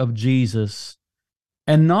story of Jesus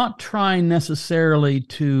and not trying necessarily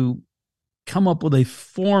to come up with a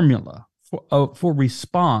formula for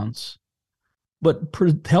response, but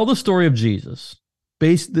tell the story of Jesus,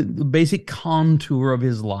 the basic contour of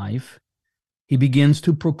his life. He begins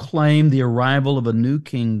to proclaim the arrival of a new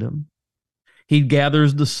kingdom. He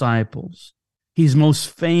gathers disciples. He's most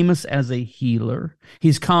famous as a healer.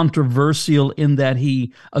 He's controversial in that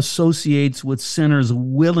he associates with sinners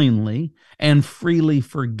willingly and freely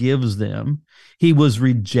forgives them. He was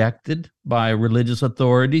rejected by religious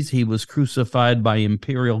authorities. He was crucified by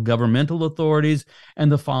imperial governmental authorities, and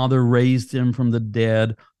the Father raised him from the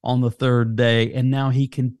dead on the third day. And now he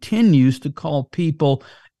continues to call people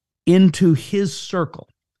into his circle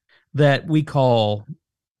that we call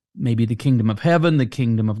maybe the kingdom of heaven, the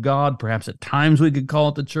kingdom of God. Perhaps at times we could call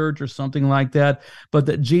it the church or something like that. But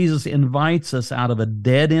that Jesus invites us out of a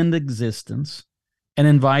dead-end existence and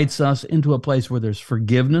invites us into a place where there's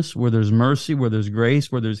forgiveness, where there's mercy, where there's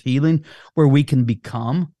grace, where there's healing, where we can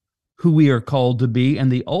become who we are called to be.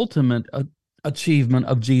 And the ultimate achievement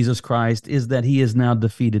of Jesus Christ is that he has now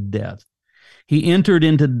defeated death. He entered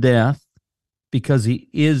into death because he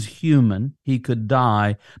is human. He could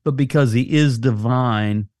die, but because he is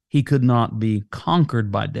divine, he could not be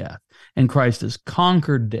conquered by death. And Christ has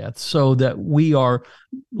conquered death so that we are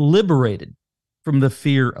liberated from the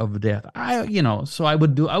fear of death. So I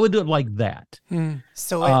would do it like that.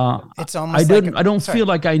 So it's almost I don't feel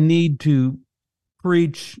like I need to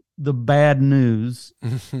preach the bad news,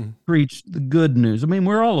 preach the good news. I mean,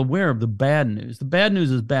 we're all aware of the bad news. The bad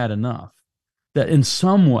news is bad enough that in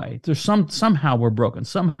some way, somehow we're broken,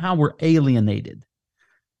 somehow we're alienated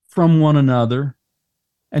from one another,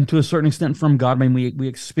 and to a certain extent from God. I mean, we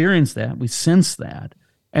experience that, we sense that,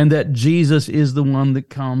 and that Jesus is the one that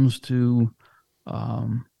comes to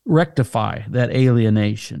rectify that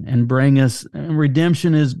alienation and bring us, and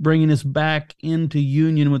redemption is bringing us back into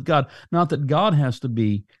union with God. Not that God has to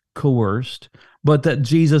be coerced, but that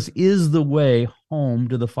Jesus is the way home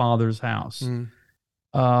to the Father's house.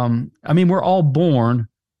 I mean, we're all born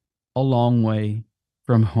a long way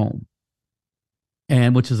from home.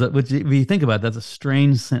 And which if you think about it, that's a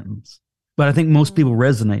strange sentence. But I think most people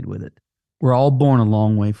resonate with it. We're all born a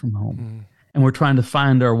long way from home. And we're trying to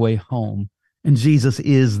find our way home. And Jesus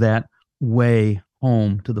is that way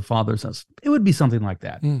home to the Father's house. It would be something like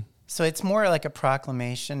that. So it's more like a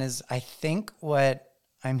proclamation is, I think, what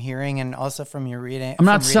I'm hearing, and also from your reading. I'm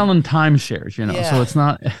not selling timeshares, so it's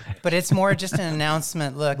not. But it's more just an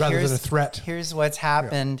announcement. Look, rather than a threat. Here's what's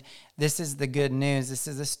happened. Yeah. This is the good news. This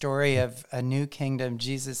is the story of a new kingdom.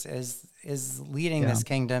 Jesus is leading this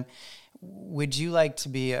kingdom. Would you like to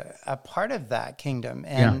be a part of that kingdom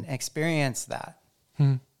and experience that?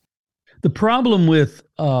 The problem with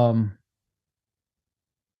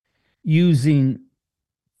using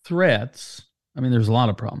threats, I mean, there's a lot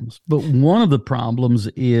of problems, but one of the problems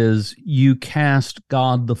is you cast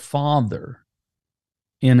God the Father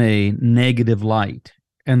in a negative light,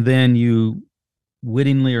 and then you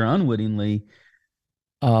wittingly or unwittingly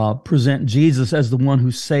present Jesus as the one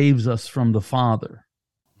who saves us from the Father.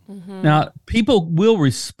 Now, people will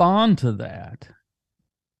respond to that.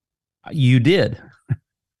 You did.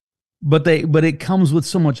 But it comes with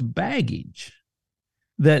so much baggage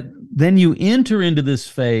that then you enter into this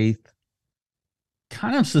faith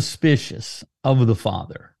kind of suspicious of the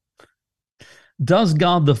Father. Does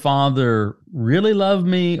God the Father really love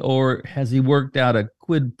me, or has he worked out a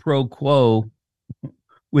quid pro quo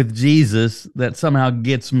with Jesus that somehow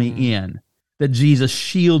gets me in? That Jesus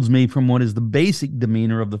shields me from what is the basic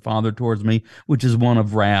demeanor of the Father towards me, which is one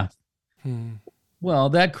of wrath. Well,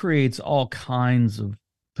 that creates all kinds of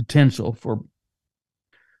potential for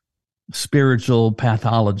spiritual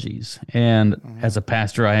pathologies. And as a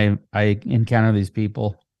pastor, I encounter these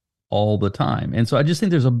people all the time. And so I just think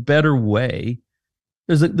there's a better way.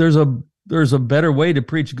 There's a better way to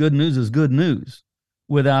preach good news as good news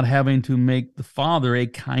without having to make the Father a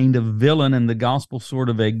kind of villain and the gospel sort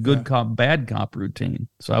of a good cop, bad cop routine.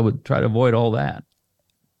 So I would try to avoid all that.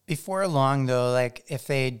 Before long, though, like if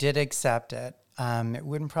they did accept it, it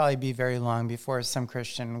wouldn't probably be very long before some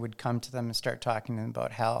Christian would come to them and start talking to them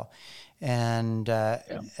about hell and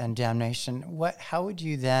damnation. How would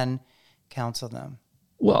you then counsel them?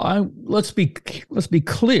 Well, let's be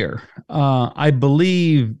clear. I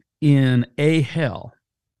believe in a hell.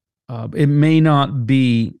 It may not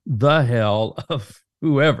be the hell of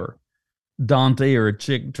whoever, Dante or a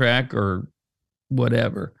Chick Track or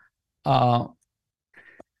whatever. I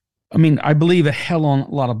believe a hell on a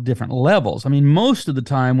lot of different levels. Most of the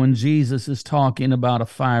time when Jesus is talking about a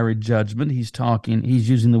fiery judgment, he's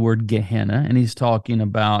using the word Gehenna, and he's talking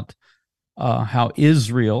about how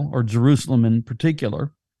Israel, or Jerusalem in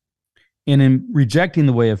particular, in rejecting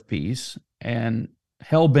the way of peace and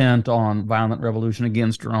hell-bent on violent revolution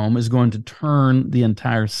against Rome, is going to turn the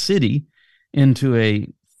entire city into a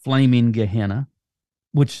flaming Gehenna,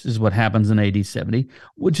 which is what happens in AD 70,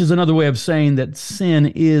 which is another way of saying that sin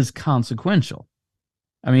is consequential.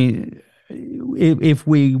 If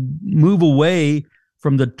we move away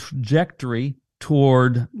from the trajectory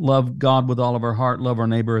toward love God with all of our heart, love our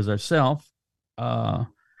neighbor as ourselves,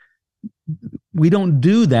 we don't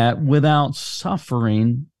do that without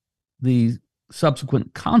suffering the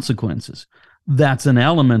subsequent consequences. That's an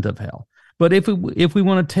element of hell. But if we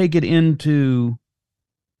want to take it into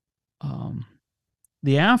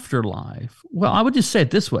the afterlife, well, I would just say it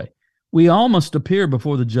this way. We all must appear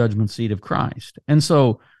before the judgment seat of Christ. And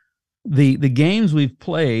so the games we've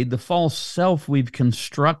played, the false self we've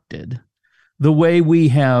constructed, the way we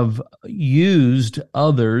have used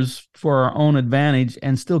others for our own advantage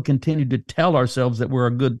and still continue to tell ourselves that we're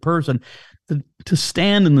a good person, to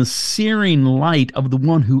stand in the searing light of the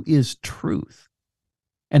one who is truth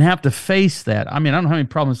and have to face that. I don't have any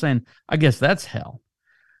problem saying, I guess that's hell.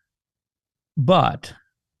 But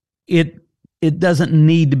it doesn't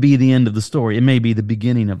need to be the end of the story. It may be the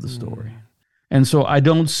beginning of the story. And so I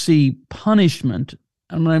don't see punishment.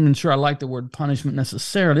 I'm not even sure I like the word punishment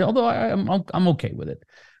necessarily, although I'm okay with it.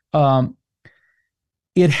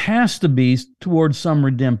 It has to be towards some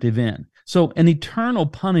redemptive end. So an eternal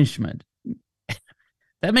punishment,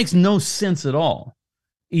 that makes no sense at all.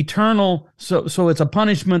 Eternal, so it's a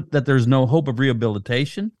punishment that there's no hope of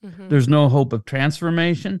rehabilitation. Mm-hmm. There's no hope of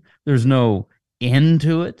transformation. There's no end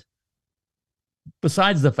to it.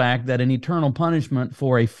 Besides the fact that an eternal punishment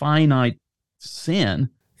for a finite sin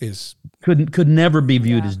could never be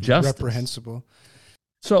viewed as justice. Reprehensible.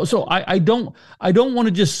 So I don't want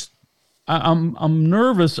to just. I'm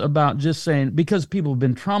nervous about just saying, because people have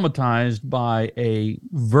been traumatized by a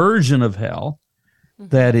version of hell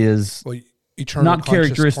that is not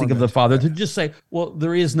characteristic of the Father, to just say, well,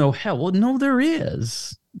 there is no hell. Well, no, there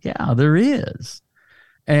is. Yeah, there is.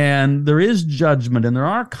 And there is judgment and there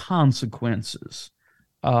are consequences.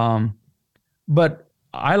 But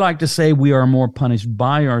I like to say we are more punished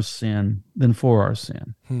by our sin than for our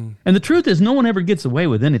sin. And the truth is, no one ever gets away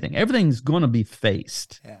with anything. Everything's going to be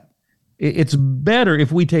faced. Yeah. It's better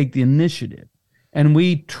if we take the initiative and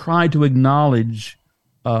we try to acknowledge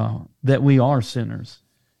that we are sinners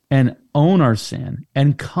and own our sin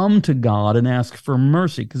and come to God and ask for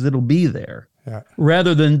mercy, because it'll be there,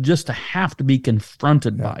 rather than just to have to be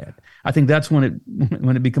confronted by it. I think that's when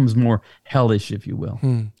it becomes more hellish, if you will.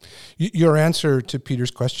 Your answer to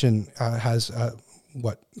Peter's question has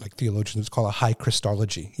what theologians call a high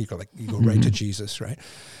Christology. You go right to Jesus, right?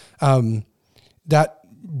 That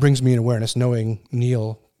brings me in awareness, knowing,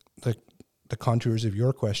 Neil, the contours of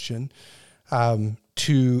your question, and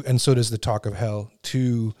so does the talk of hell.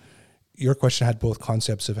 Your question had both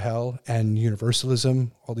concepts of hell and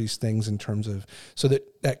universalism, all these things in terms of, so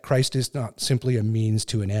that Christ is not simply a means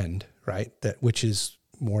to an end, right? Which is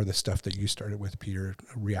more the stuff that you started with, Peter,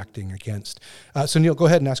 reacting against. So Neil, go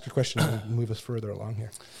ahead and ask your question and move us further along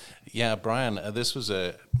here. Yeah, Brian, this was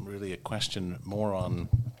really a question more on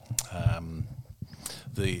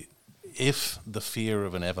if the fear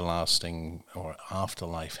of an everlasting or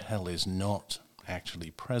afterlife hell is not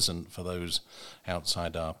actually present for those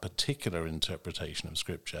outside our particular interpretation of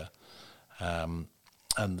Scripture, and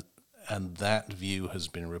that view has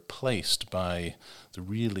been replaced by the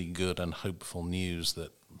really good and hopeful news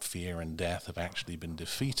that fear and death have actually been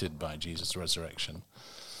defeated by Jesus' resurrection.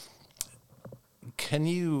 Can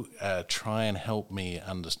you try and help me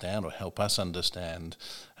understand, or help us understand,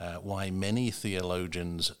 why many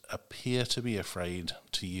theologians appear to be afraid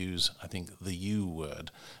to use, I think, the "you" word?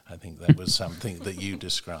 I think that was something that you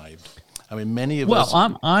described. I mean, many of us...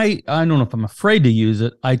 I don't know if I'm afraid to use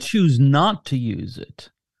it. I choose not to use it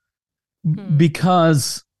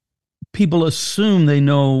because people assume they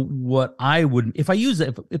know what I would... If I use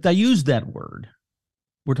that word...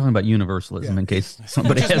 We're talking about universalism, in case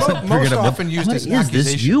somebody hasn't figured out. Often used as an accusation. What is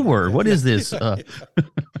this "you" word? What is this?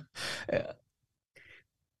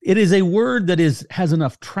 It is a word that has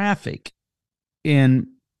enough traffic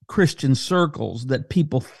in Christian circles that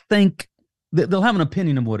people think that they'll have an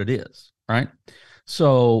opinion of what it is, right?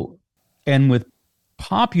 So, and with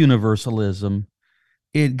pop universalism,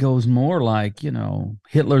 it goes more like,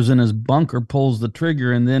 Hitler's in his bunker, pulls the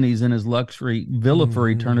trigger, and then he's in his luxury villa for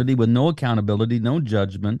eternity with no accountability, no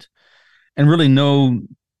judgment, and really no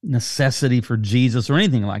necessity for Jesus or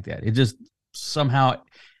anything like that. It just somehow,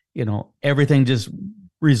 everything just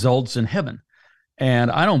results in heaven.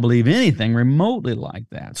 And I don't believe anything remotely like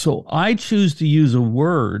that. So I choose to use a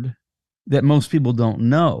word that most people don't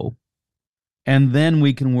know, and then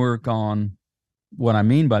we can work on what I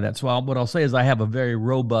mean by that. So what I'll say is I have a very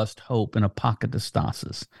robust hope in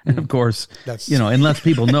apokatastasis. And of course, unless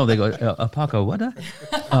people know, they go, apoko, what?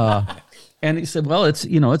 And he said, well, it's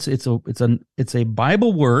a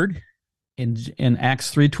Bible word in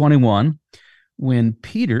Acts 3:21, when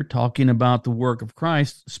Peter, talking about the work of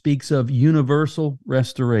Christ, speaks of universal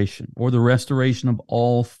restoration, or the restoration of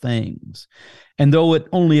all things. And though it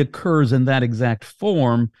only occurs in that exact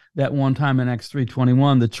form, that one time in Acts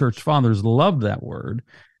 3:21, the church fathers loved that word,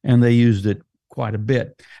 and they used it quite a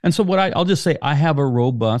bit. And so I'll just say, I have a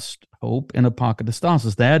robust hope in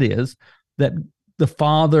apokatastasis. That is, that the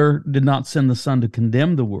Father did not send the Son to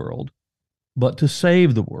condemn the world, but to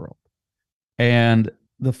save the world. And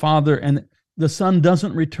the Son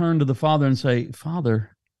doesn't return to the Father and say,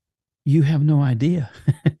 Father, you have no idea.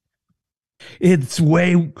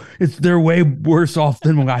 They're way worse off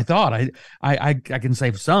than what I thought. I can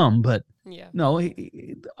save some, but no,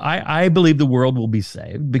 I believe the world will be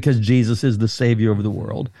saved because Jesus is the Savior of the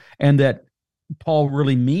world. And that Paul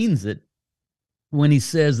really means it when he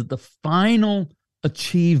says that the final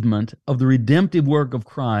achievement of the redemptive work of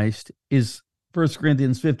Christ is 1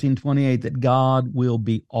 Corinthians 15:28, that God will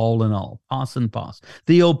be all in all. Pos and pos.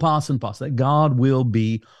 Theo pos and pos. That God will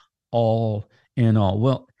be all in all.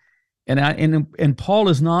 Well, and Paul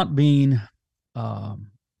is not being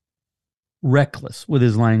reckless with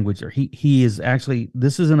his language there. He is actually,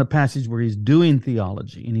 this is in a passage where he's doing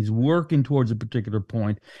theology and he's working towards a particular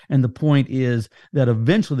point. And the point is that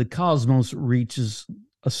eventually the cosmos reaches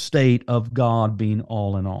a state of God being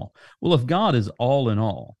all in all. Well, if God is all in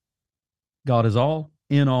all, God is all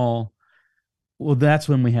in all, well, that's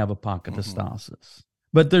when we have apokatastasis.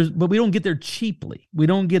 But we don't get there cheaply. We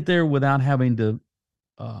don't get there without having to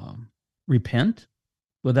repent,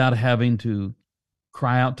 without having to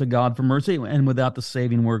cry out to God for mercy, and without the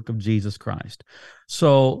saving work of Jesus Christ.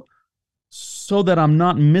 So that I'm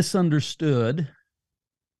not misunderstood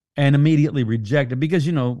and immediately rejected, because,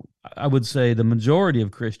 I would say the majority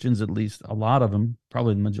of Christians, at least a lot of them,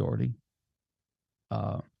 probably the majority,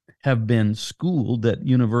 have been schooled that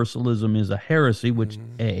universalism is a heresy, which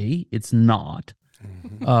it's not.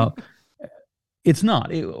 It's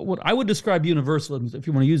not. What I would describe universalism, if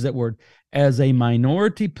you want to use that word, as a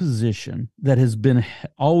minority position that has been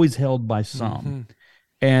always held by some.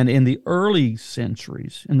 And in the early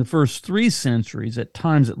centuries, in the first 3 centuries, at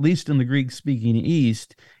times, at least in the Greek-speaking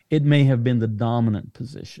East, it may have been the dominant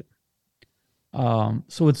position.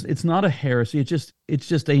 So it's not a heresy. It's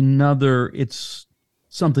just another. It's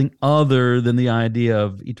something other than the idea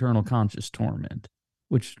of eternal conscious torment,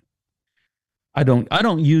 which I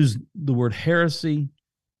don't use the word heresy.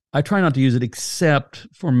 I try not to use it except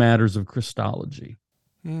for matters of Christology.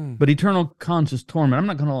 But eternal conscious torment, I'm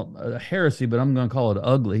not going to call it a heresy, but I'm going to call it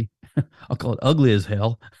ugly. I'll call it ugly as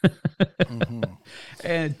hell.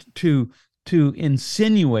 And to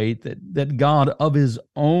insinuate that God of his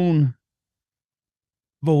own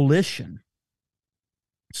volition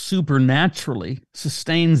supernaturally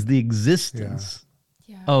sustains the existence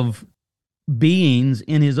of beings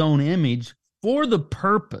in his own image for the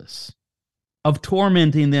purpose of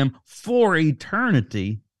tormenting them for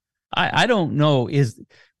eternity, I don't know.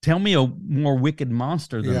 Tell me a more wicked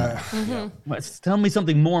monster than that. Mm-hmm. Tell me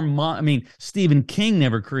something more. I mean, Stephen King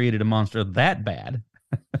never created a monster that bad.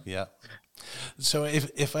 Yeah. So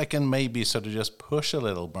if I can maybe sort of just push a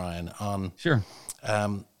little, Brian, on Sure.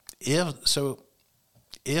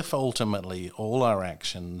 If ultimately all our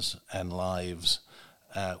actions and lives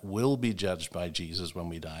will be judged by Jesus when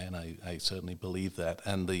we die, and I certainly believe that,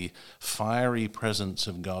 and the fiery presence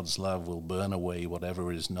of God's love will burn away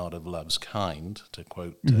whatever is not of love's kind, to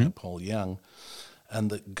quote Paul Young, and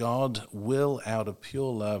that God will, out of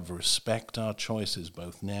pure love, respect our choices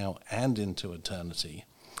both now and into eternity,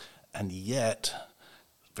 and yet,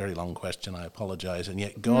 very long question, I apologize, and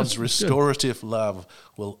yet God's restorative love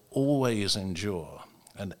will always endure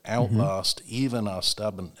and outlast even our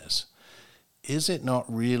stubbornness. Is it not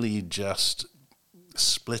really just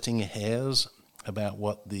splitting hairs about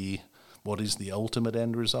what is the ultimate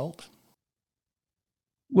end result?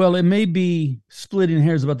 Well, it may be splitting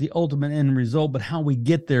hairs about the ultimate end result, but how we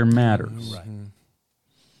get there matters. Right.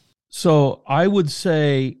 So I would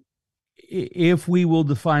say, if we will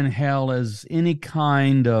define hell as any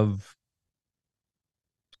kind of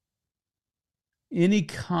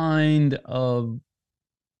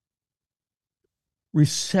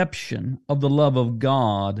reception of the love of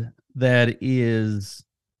God that is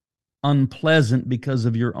unpleasant because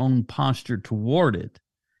of your own posture toward it,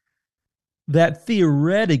 that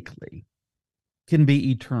theoretically can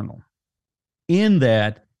be eternal, in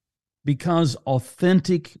that because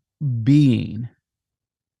authentic being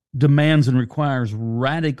demands and requires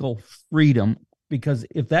radical freedom, because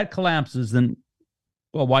if that collapses, then,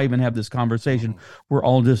 well, why even have this conversation? We're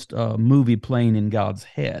all just a movie playing in God's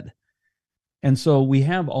head. And so we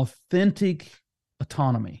have authentic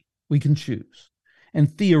autonomy. We can choose.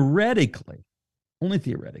 And theoretically, only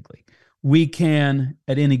theoretically, we can,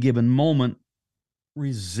 at any given moment,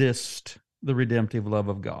 resist the redemptive love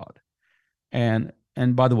of God. And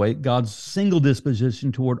by the way, God's single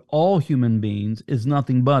disposition toward all human beings is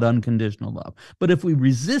nothing but unconditional love. But if we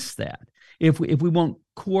resist that, if we won't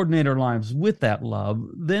coordinate our lives with that love,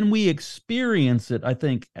 then we experience it, I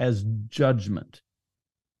think, as judgment.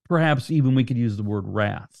 Perhaps even we could use the word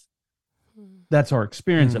wrath. That's our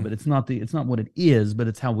experience of it. It's not what it is, but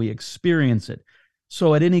it's how we experience it.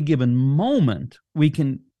 So at any given moment, we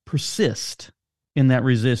can persist in that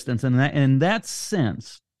resistance, and in that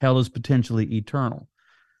sense, hell is potentially eternal.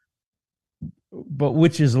 But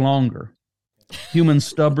which is longer? Human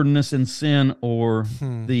stubbornness and sin, or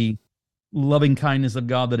the loving kindness of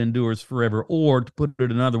God that endures forever? Or, to put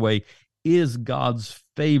it another way, is God's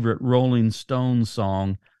favorite Rolling Stones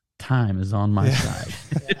song, "Time is on my side"?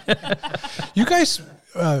 You guys,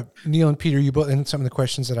 Neil and Peter, you both, and some of the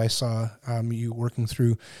questions that I saw you working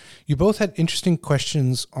through, you both had interesting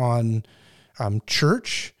questions on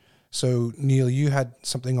church. So Neil, you had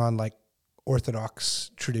something on like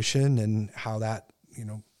Orthodox tradition and how that,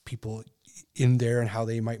 people in there and how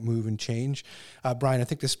they might move and change. Brian, I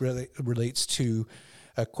think this really relates to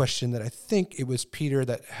a question that I think it was Peter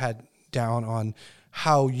that had down on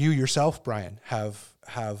how you yourself, Brian, have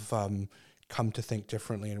come to think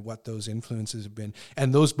differently and what those influences have been.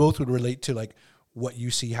 And those both would relate to like what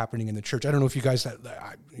you see happening in the church. I don't know if you guys,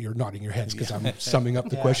 you're nodding your heads because I'm summing up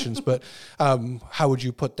the questions, but how would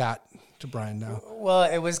you put that to Brian now? Well,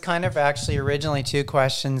 it was kind of actually originally two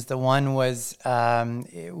questions. The one was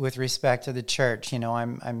with respect to the church.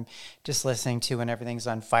 I'm just listening to When Everything's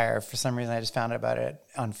on Fire. For some reason, I just found out about it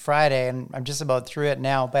on Friday, and I'm just about through it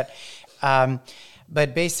now.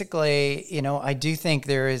 But basically, I do think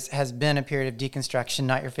has been a period of deconstruction,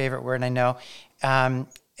 not your favorite word, I know.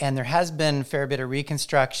 And there has been a fair bit of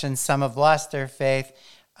reconstruction. Some have lost their faith.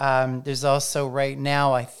 There's also right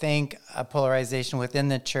now, I think, a polarization within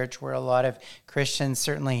the church where a lot of Christians,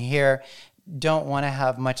 certainly here, don't want to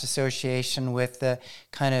have much association with the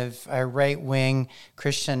kind of right-wing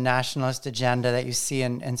Christian nationalist agenda that you see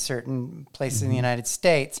in certain places in the United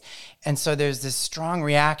States. And so there's this strong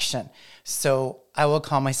reaction. So I will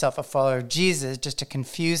call myself a follower of Jesus just to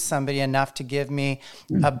confuse somebody enough to give me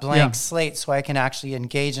a blank slate so I can actually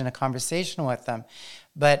engage in a conversation with them.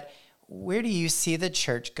 But where do you see the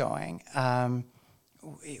church going?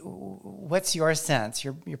 What's your sense?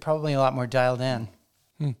 You're probably a lot more dialed in.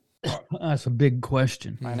 That's a big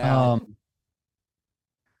question. I know.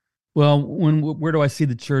 Well, where do I see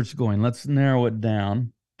the church going? Let's narrow it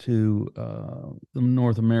down to the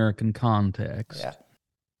North American context. Yeah.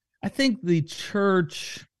 I think the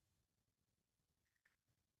church,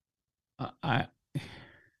 I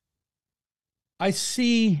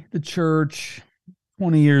see the church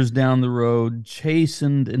 20 years down the road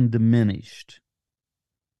chastened and diminished.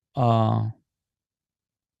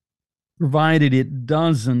 provided it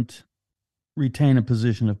doesn't retain a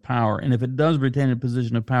position of power. And if it does retain a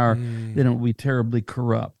position of power, then it will be terribly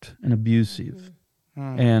corrupt and abusive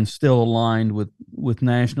and still aligned with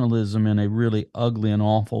nationalism in a really ugly and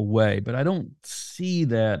awful way. But I don't see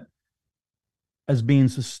that as being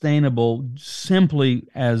sustainable simply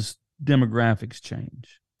as demographics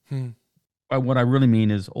change. What I really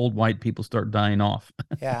mean is old white people start dying off.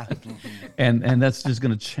 Yeah. and that's just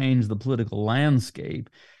going to change the political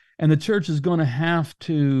landscape. And the church is going to have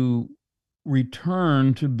to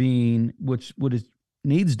return to being what it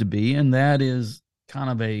needs to be, and that is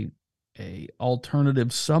kind of a alternative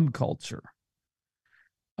subculture.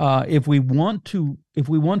 If we want to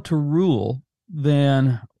rule,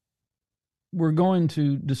 then we're going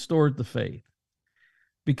to distort the faith,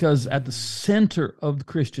 because at the center of the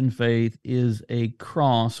Christian faith is a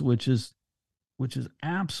cross, which is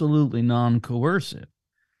absolutely non-coercive.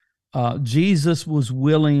 Jesus was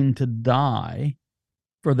willing to die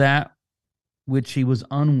for that which he was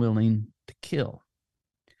unwilling to kill.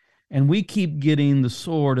 And we keep getting the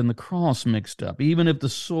sword and the cross mixed up, even if the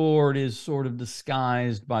sword is sort of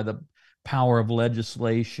disguised by the power of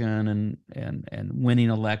legislation and winning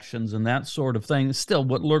elections and that sort of thing. Still,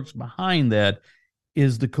 what lurks behind that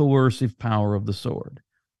is the coercive power of the sword.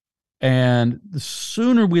 And the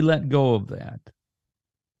sooner we let go of that,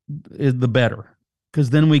 the better,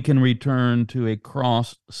 because then we can return to a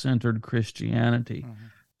cross-centered Christianity.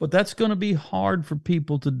 But that's going to be hard for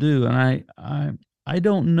people to do. And I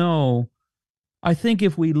don't know. I think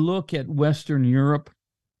if we look at Western Europe,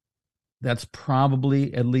 that's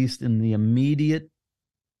probably, at least in the immediate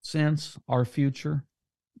sense, our future.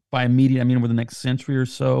 By immediate, I mean over the next century or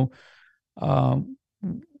so.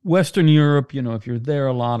 Western Europe, if you're there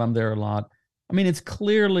a lot, I'm there a lot. I mean, it's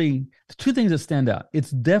clearly two things that stand out. It's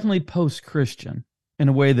definitely post-Christian in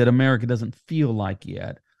a way that America doesn't feel like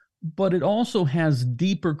yet. But it also has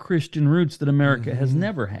deeper Christian roots that America has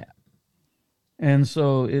never had. And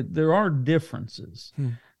so there are differences.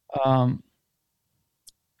 I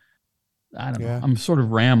don't know. I'm sort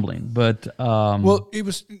of rambling, but... well, it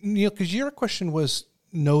was, Neil, because your question was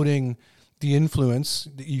noting the influence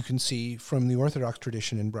that you can see from the Orthodox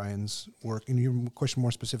tradition in Brian's work, and your question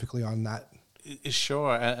more specifically on that.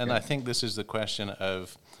 Sure, and I think this is the question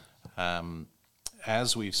of...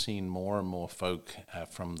 as we've seen more and more folk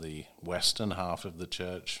from the western half of the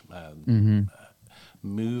church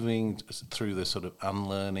moving through this sort of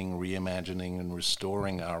unlearning, reimagining, and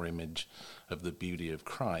restoring our image of the beauty of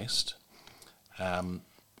Christ, and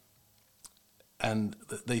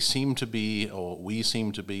they seem to be, or we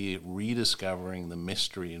seem to be, rediscovering the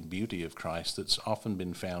mystery and beauty of Christ that's often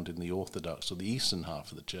been found in the Orthodox or the eastern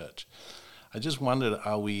half of the church. I just wondered,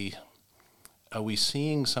 are we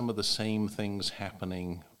seeing some of the same things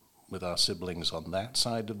happening with our siblings on that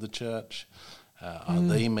side of the church? Are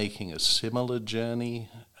they making a similar journey?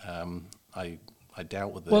 I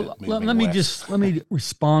doubt with the moving let me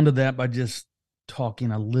respond to that by just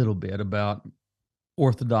talking a little bit about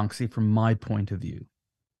orthodoxy from my point of view.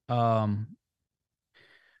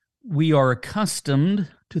 We are accustomed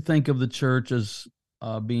to think of the church as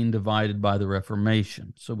being divided by the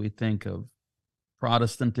Reformation. So we think of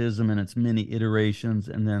Protestantism and its many iterations,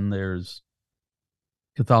 and then there's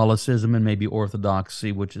Catholicism and maybe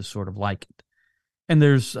Orthodoxy, which is sort of like it. And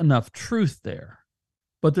there's enough truth there.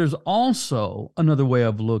 But there's also another way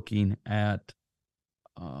of looking at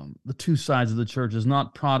the two sides of the church is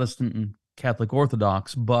not Protestant and Catholic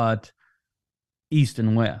Orthodox, but East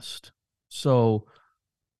and West. So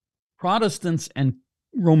Protestants and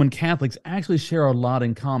Roman Catholics actually share a lot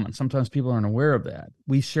in common. Sometimes people aren't aware of that.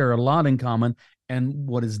 We share a lot in common, and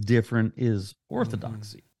what is different is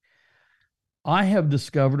orthodoxy. I have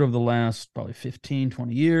discovered over the last probably 15,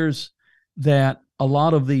 20 years that a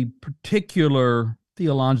lot of the particular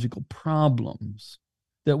theological problems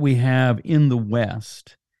that we have in the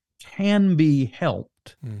West can be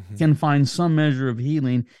helped, can find some measure of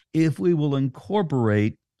healing if we will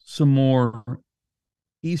incorporate some more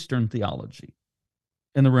Eastern theology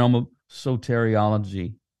in the realm of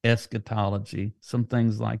soteriology, eschatology, some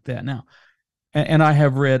things like that. Now, and I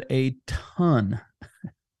have read a ton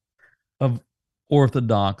of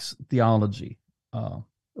Orthodox theology.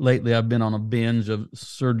 Lately, I've been on a binge of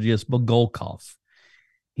Sergius Bulgakov.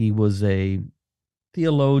 He was a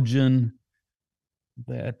theologian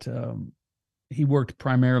that he worked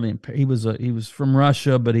primarily in. He was from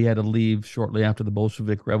Russia, but he had to leave shortly after the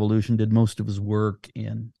Bolshevik Revolution. Did most of his work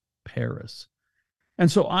in Paris, and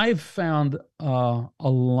so I've found a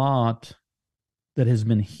lot that has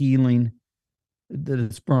been healing, that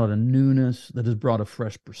has brought a newness, that has brought a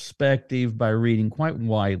fresh perspective by reading quite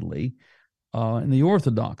widely. in the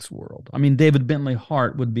Orthodox world. I mean, David Bentley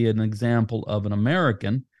Hart would be an example of an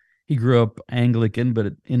American. He grew up Anglican,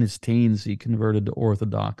 but in his teens, he converted to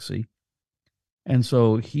Orthodoxy. And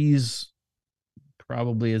so he's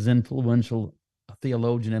probably as influential a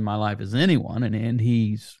theologian in my life as anyone, and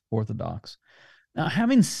he's Orthodox. Now,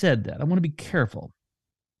 having said that, I want to be careful.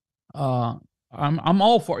 I'm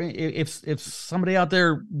all for if somebody out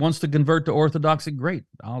there wants to convert to Orthodoxy, great.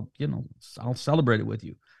 I'll celebrate it with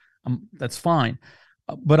you. That's fine.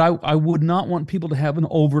 But I would not want people to have an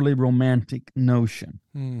overly romantic notion.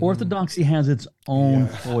 Mm-hmm. Orthodoxy has its own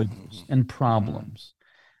foibles and problems.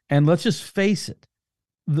 And let's just face it,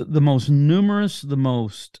 the most numerous, the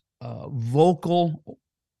most vocal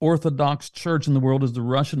Orthodox church in the world is the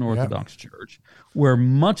Russian Orthodox Church, where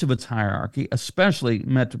much of its hierarchy, especially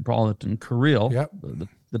Metropolitan Kirill,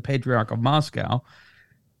 the Patriarch of Moscow,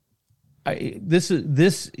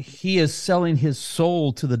 he is selling his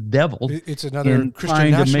soul to the devil. It's another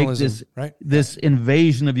Christian nationalism, right? This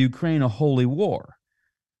invasion of Ukraine a holy war.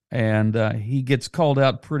 And he gets called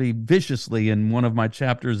out pretty viciously in one of my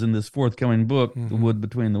chapters in this forthcoming book, The Wood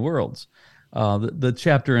Between the Worlds. The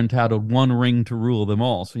chapter entitled "One Ring to Rule Them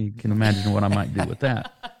All," so you can imagine what I might do with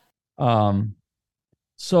that.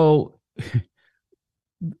 So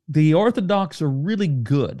the Orthodox are really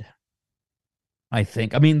good, I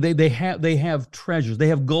think. I mean, they have treasures. They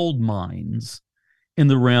have gold mines in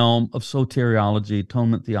the realm of soteriology,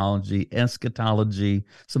 atonement theology, eschatology,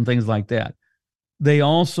 some things like that. They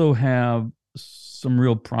also have some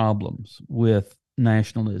real problems with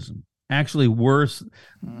nationalism, actually worse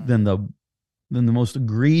than the most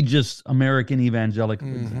egregious American evangelical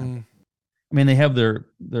example. I mean, they have their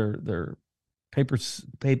papal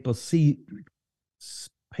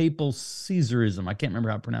Caesarism. I can't remember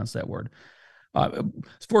how to pronounce that word.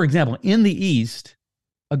 For example, in the East,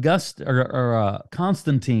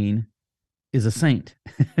 Constantine is a saint.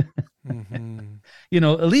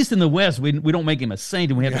 At least in the West, we don't make him a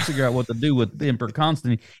saint, and we have to figure out what to do with the Emperor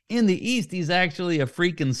Constantine. In the East, he's actually a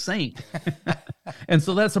freaking saint, and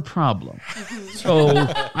so that's a problem. So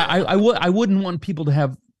I wouldn't want people to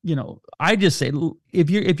have, I just say, if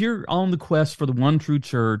you're on the quest for the one true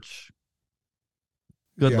church,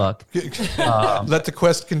 good luck. Let the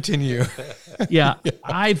quest continue.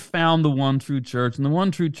 I've found the one true church, and the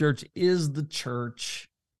one true church is the church.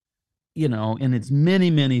 In its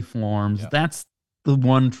many, many forms. That's the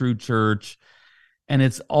one true church, and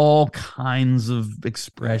it's all kinds of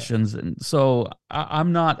expressions. And so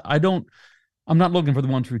I'm not looking for the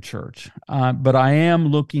one true church, but I am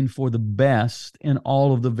looking for the best in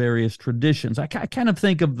all of the various traditions. I kind of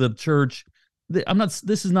think of the church.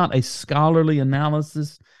 This is not a scholarly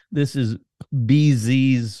analysis. This is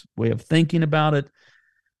BZ's way of thinking about it.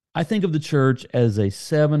 I think of the church as a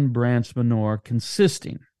 7-branch menorah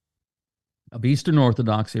consisting of Eastern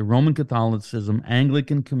Orthodoxy, Roman Catholicism,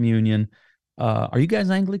 Anglican Communion. Are you guys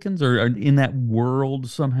Anglicans or are in that world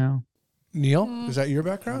somehow? Neil, is that your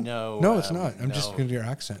background? No, it's not. I'm just going to your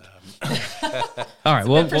accent. All right,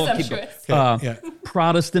 we'll keep going.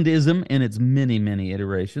 Protestantism in its many, many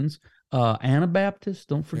iterations. Anabaptist,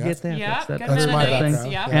 don't forget that. Yeah, that's my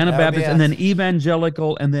background. Yeah. Anabaptist, and then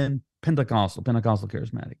evangelical, and then Pentecostal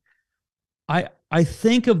charismatic. I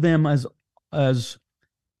think of them as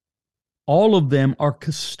all of them are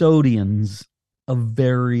custodians of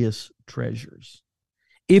various treasures.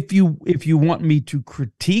 If you want me to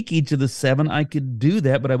critique each of the 7, I could do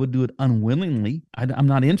that, but I would do it unwillingly. I'm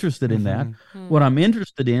not interested in that. What I'm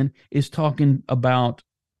interested in is talking about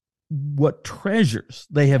what treasures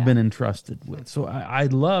they have been entrusted with. So I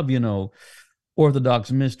love,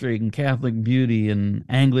 Orthodox mystery and Catholic beauty and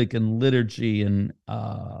Anglican liturgy and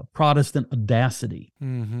Protestant audacity.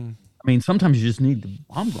 I mean, sometimes you just need to.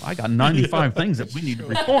 I got 95 things that we need to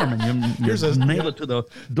reform, and you nail it to the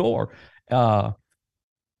door.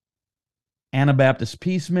 Anabaptist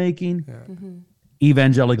peacemaking,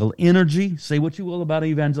 evangelical energy. Say what you will about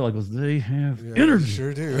evangelicals, they have energy.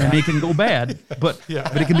 Sure do. And it can go bad, but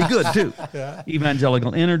it can be good too.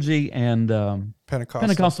 Evangelical energy and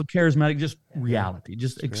Pentecostal charismatic, just reality,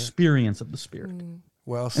 just experience of the Spirit.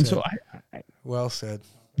 Well said. And so well said.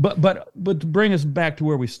 But to bring us back to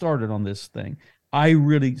where we started on this thing, I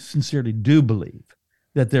really sincerely do believe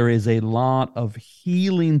that there is a lot of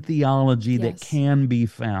healing theology that can be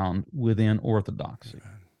found within Orthodoxy.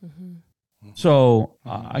 So,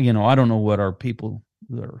 I don't know what our people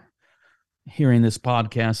that are hearing this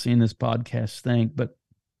podcast, seeing this podcast think, but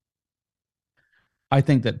I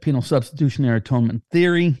think that penal substitutionary atonement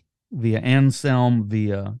theory via Anselm,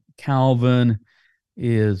 via Calvin,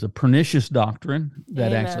 is a pernicious doctrine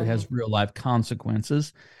that actually has real life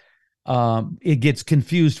consequences. It gets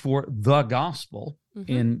confused for the gospel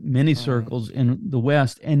in many circles in the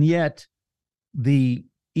West, and yet the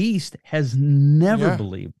East has never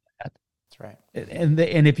believed that. That's right.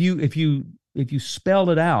 And if you spelled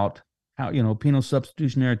it out, how penal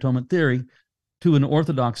substitutionary atonement theory to an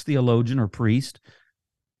Orthodox theologian or priest,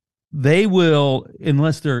 they will,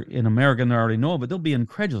 unless they're in America and they already know it, but they'll be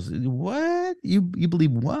incredulous. What? You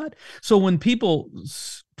believe what? So when people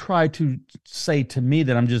try to say to me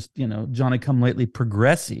that I'm just, Johnny-come-lately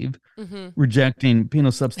progressive, rejecting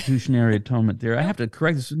penal substitutionary atonement theory, I have to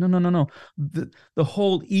correct this. No. The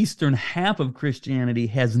whole eastern half of Christianity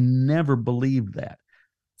has never believed that.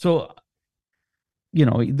 So,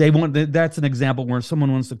 that's an example where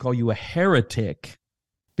someone wants to call you a heretic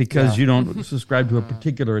because you don't subscribe to a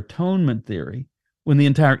particular atonement theory, when the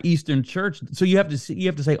entire Eastern Church. So you have to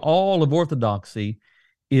say all of Orthodoxy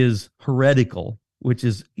is heretical, which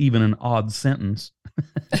is even an odd sentence.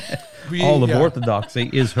 All of Orthodoxy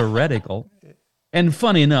is heretical. And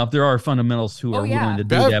funny enough, there are fundamentalists who are willing to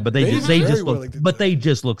do that, but they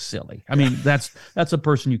just look silly. I mean, that's a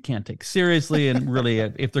person you can't take seriously, and really,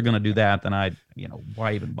 if they're going to do that, then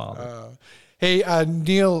why even bother? Hey,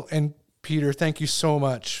 Neil and Peter, thank you so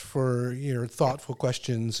much for your thoughtful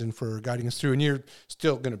questions and for guiding us through. And you're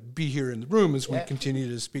still going to be here in the room as we continue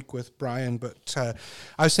to speak with Brian. But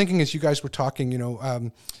I was thinking as you guys were talking,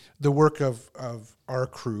 the work of our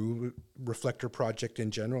crew, Reflector Project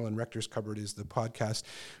in general, and Rector's Cupboard is the podcast,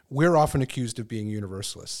 we're often accused of being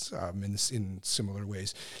universalists in similar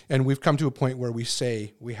ways. And we've come to a point where we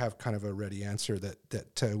say, we have kind of a ready answer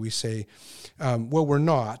that we say, well, we're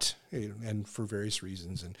not, and for various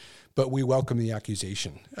reasons, but we welcome the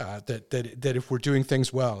accusation that if we're doing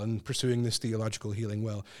things well and pursuing this theological healing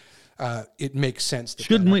well, it makes sense.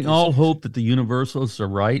 Shouldn't we all hope that the universalists are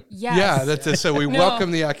right? Yes. Yeah, that's it. So we welcome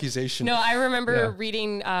the accusation. No, I remember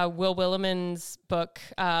reading Will Williman's book.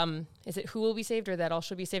 Is it Who Will Be Saved or That All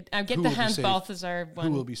Should Be Saved? I get the Hans Balthasar one.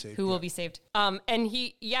 Who Will Be Saved? Who Will Be Saved? And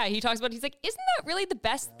he talks about, he's like, isn't that really the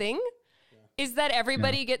best thing? Is that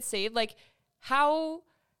everybody gets saved? Like, how,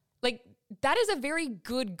 like, that is a very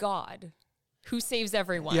good God who saves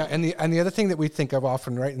everyone. Yeah, and the other thing that we think of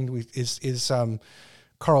often, right, and is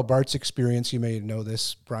Karl Barth's experience. You may know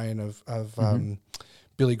this, Brian, of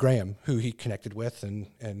Billy Graham, who he connected with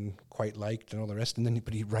and quite liked, and all the rest. And then,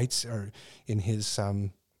 but he writes, or in his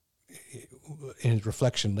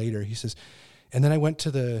reflection later, he says, and then I went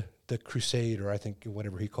to the crusade, or I think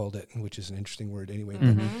whatever he called it, which is an interesting word anyway.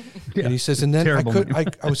 And he says, and then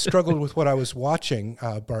I was struggled with what I was watching.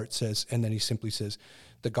 Barth says, and then he simply says,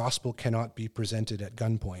 the gospel cannot be presented at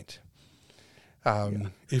gunpoint.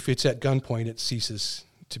 If it's at gunpoint, it ceases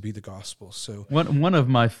to be the gospel. So one of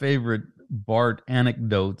my favorite Barth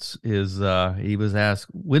anecdotes is he was asked,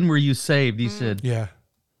 when were you saved? He said,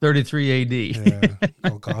 33 AD. Yeah,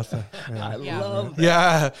 Golgotha. Yeah. I love that.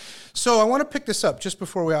 Yeah. So I want to pick this up just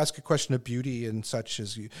before we ask a question of beauty and such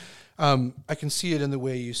as you. I can see it in the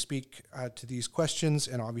way you speak to these questions,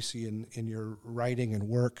 and obviously in your writing and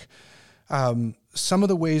work. Some of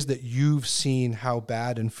the ways that you've seen how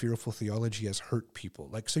bad and fearful theology has hurt people,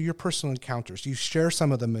 like, so your personal encounters, you share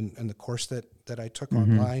some of them in the course that I took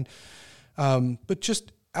online. But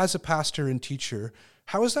just as a pastor and teacher,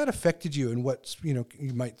 how has that affected you, and what, you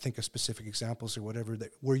might think of specific examples or whatever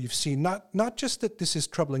where you've seen not just that this is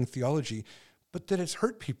troubling theology, but that it's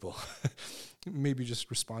hurt people? Maybe just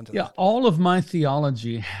respond to that. Yeah, all of my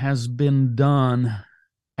theology has been done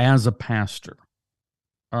as a pastor.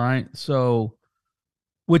 All right. So,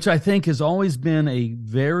 which I think has always been a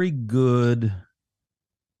very good,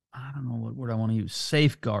 I don't know what word I want to use,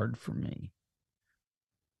 safeguard for me.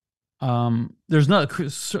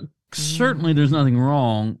 Certainly there's nothing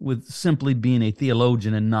wrong with simply being a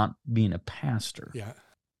theologian and not being a pastor. Yeah.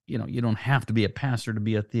 You don't have to be a pastor to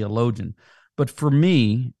be a theologian. But for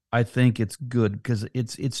me, I think it's good because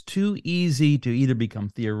it's too easy to either become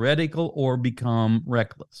theoretical or become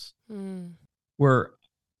reckless. Where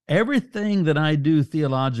everything that I do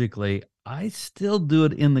theologically, I still do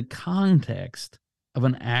it in the context of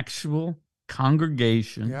an actual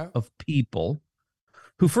congregation of people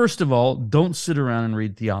who, first of all, don't sit around and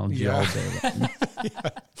read theology all day.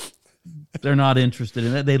 They're not interested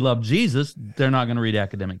in it. They love Jesus. They're not going to read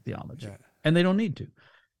academic theology, and they don't need to.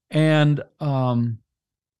 And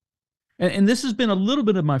this has been a little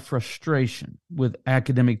bit of my frustration with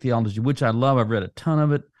academic theology, which I love. I've read a ton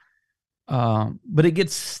of it. But it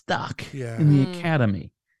gets stuck in the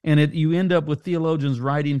academy, and you end up with theologians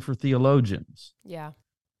writing for theologians. Yeah.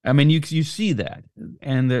 I mean, you see that,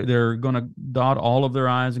 and they're going to dot all of their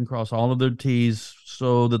I's and cross all of their T's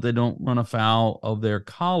so that they don't run afoul of their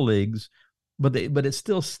colleagues, but it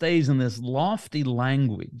still stays in this lofty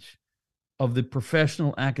language of the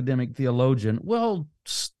professional academic theologian. Well,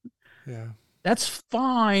 yeah, that's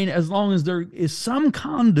fine as long as there is some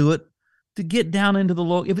conduit to get down into the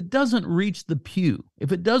local. If it doesn't reach the pew,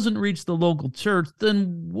 if it doesn't reach the local church,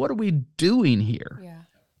 then what are we doing here? Yeah.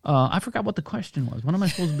 I forgot what the question was. What am I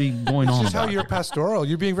supposed to be going on? This is how about? you're pastoral.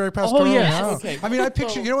 You're being very pastoral yes. now. Okay. I mean, I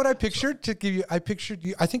pictured. You know what I pictured? To give you, I pictured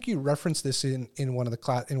you. I think you referenced this in one of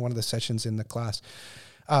the sessions in the class,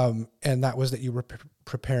 and that was that you were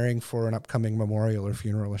preparing for an upcoming memorial or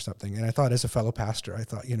funeral or something. And I thought, as a fellow pastor, I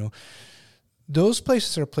thought, those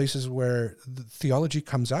places are places where the theology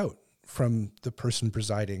comes out from the person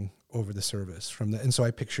presiding over the service, and so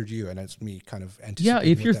I pictured you, and it's me kind of anticipating. Yeah,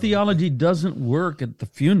 if your theology doesn't work at the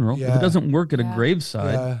funeral, if it doesn't work at a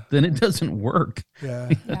graveside, then it doesn't work.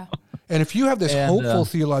 Yeah. And if you have this hopeful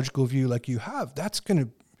theological view like you have, that's going to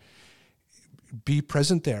be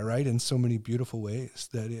present there, right, in so many beautiful ways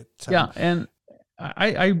that it. And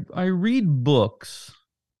I read books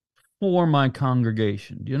for my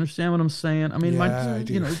congregation. Do you understand what I'm saying? I mean, I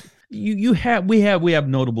do. We have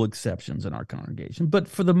notable exceptions in our congregation, but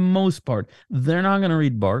for the most part, they're not going to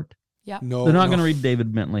read Barth. Yeah. No, they're not going to read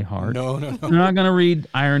David Bentley Hart. No. They're not going to read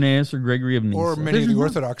Irenaeus or Gregory of Nyssa. Or many of the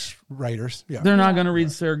Orthodox writers. Yeah. They're not going to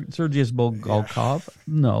read Sergius Bulgakov.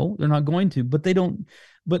 No, they're not going to. But they don't.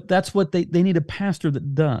 But that's what they need a pastor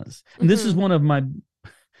that does. And this is one of my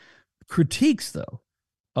critiques, though,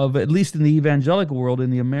 of at least in the evangelical world,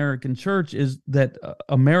 in the American church, is that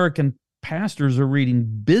American pastors are reading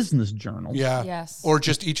business journals. Yeah. Yes. Or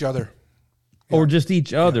just each other. Or just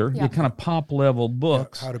each other, the kind of pop level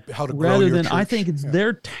books. How to grow rather your than church. I think it's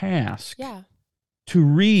their task Yeah. to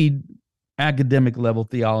read academic level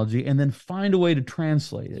theology and then find a way to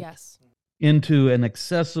translate it Yes. into an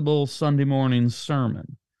accessible Sunday morning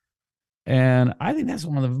sermon. And I think that's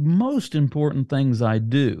one of the most important things I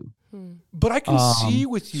do. But I can see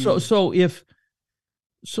with you.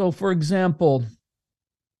 So for example,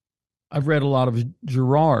 I've read a lot of Rene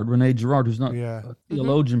Girard, who's not a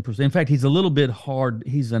theologian per se. In fact, he's a little bit hard.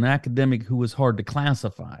 He's an academic who was hard to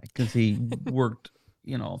classify because he worked,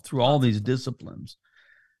 through all these disciplines.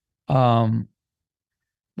 But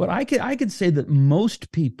I could say that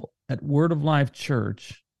most people at Word of Life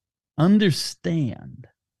Church understand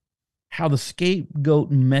how the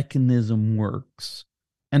scapegoat mechanism works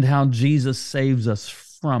and how Jesus saves us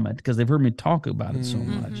from it, because they've heard me talk about it so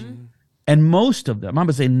much. And most of them, I'm going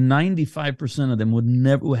to say 95% of them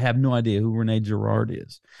would have no idea who Rene Girard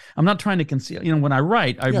is. I'm not trying to conceal. When I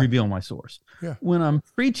write, I reveal my source. Yeah. When I'm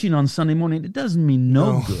preaching on Sunday morning, it doesn't mean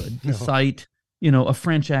no good to cite, a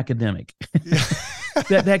French academic.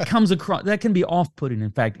 that comes across, that can be off-putting,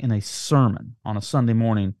 in fact, in a sermon on a Sunday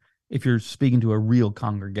morning if you're speaking to a real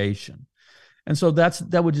congregation. And so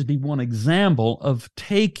that would just be one example of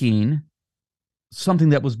taking something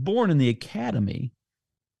that was born in the academy,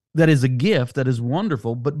 that is a gift, that is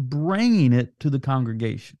wonderful, but bringing it to the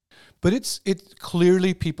congregation. But it's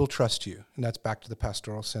clearly people trust you, and that's back to the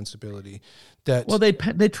pastoral sensibility.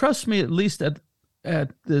 They trust me, at least at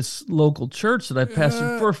this local church that I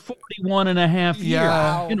pastored for 41 and a half years.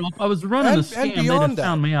 Yeah. If I was running a scam, they'd have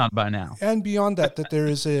found me out by now. And beyond that there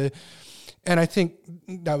is and I think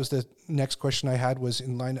that was the next question I had, was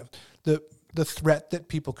in line of the threat that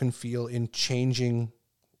people can feel in changing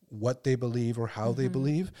what they believe or how they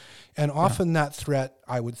believe. And often that threat,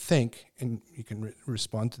 I would think, and you can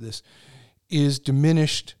respond to this, is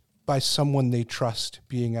diminished by someone they trust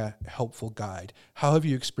being a helpful guide. How have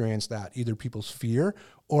you experienced that? Either people's fear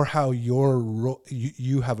or how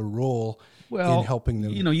you have a role in helping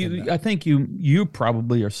them? I think you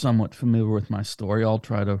probably are somewhat familiar with my story. I'll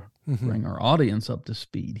try to bring our audience up to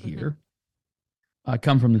speed here. I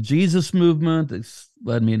come from the Jesus movement. It's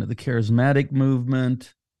led me into the charismatic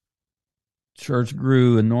movement. Church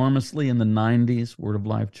grew enormously in the 90s, Word of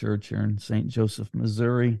Life Church here in St. Joseph,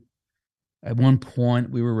 Missouri. At one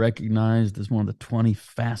point, we were recognized as one of the 20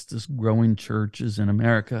 fastest growing churches in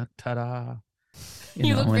America. Ta-da.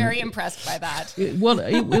 You look very impressed by that. It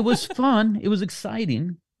was fun. It was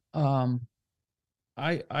exciting.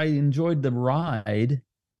 I enjoyed the ride,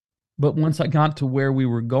 but once I got to where we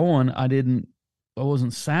were going, I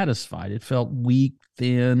wasn't satisfied. It felt weak,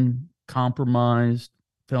 thin, compromised,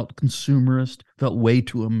 felt consumerist, felt way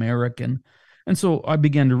too American. And so I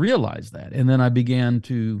began to realize that. And then I began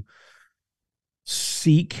to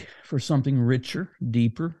seek for something richer,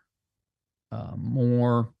 deeper,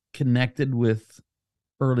 more connected with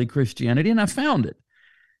early Christianity, and I found it.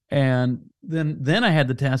 And then I had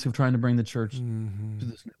the task of trying to bring the church to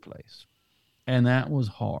this new place. And that was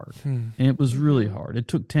hard. And it was really hard. It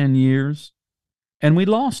took 10 years. And we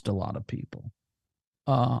lost a lot of people.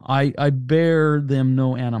 I bear them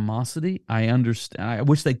no animosity. I understand. I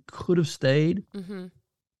wish they could have stayed. Mm-hmm.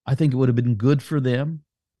 I think it would have been good for them,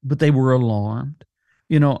 but they were alarmed.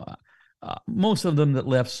 Most of them that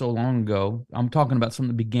left so long ago, I'm talking about something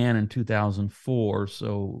that began in 2004.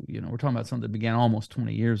 So, we're talking about something that began almost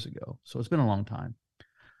 20 years ago. So it's been a long time.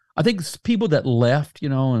 I think people that left,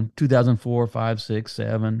 in 2004, 5, 6,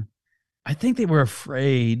 7, I think they were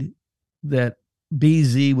afraid that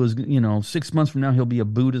BZ was, 6 months from now, he'll be a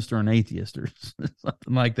Buddhist or an atheist or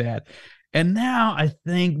something like that. And now I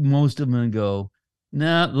think most of them go,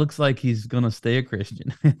 no, it looks like he's going to stay a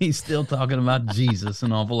Christian. He's still talking about Jesus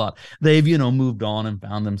an awful lot. They've, moved on and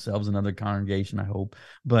found themselves another congregation, I hope.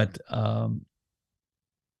 But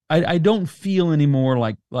I don't feel anymore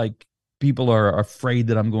like people are afraid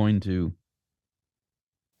that I'm going to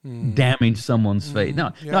damage someone's faith.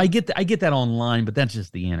 No, I get that online, but that's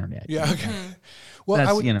just the internet. Yeah. Okay. Well,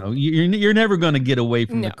 that's, you're never going to get away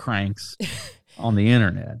from the cranks on the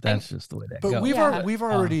internet. That's just the way that goes. But we've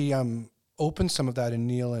already opened some of that in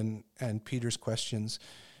Neil and Peter's questions,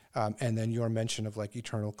 and then your mention of like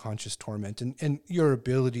eternal conscious torment and your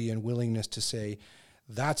ability and willingness to say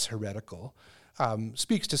that's heretical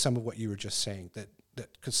speaks to some of what you were just saying, that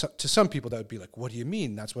cause to some people that would be like, what do you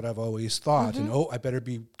mean? That's what I've always thought. And I better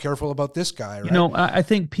be careful about this guy. Right? I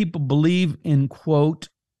think people believe in, quote,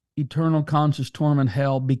 eternal conscious torment,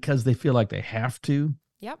 hell, because they feel like they have to.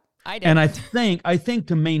 Yep, I do. And I think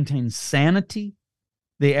to maintain sanity,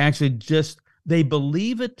 they actually they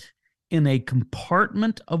believe it in a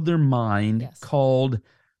compartment of their mind called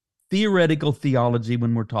theoretical theology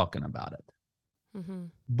when we're talking about it. Mm-hmm.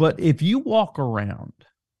 But if you walk around,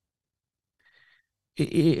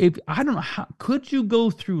 I don't know, how could you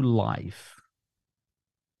go through life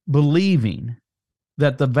believing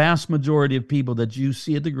that the vast majority of people that you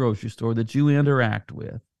see at the grocery store, that you interact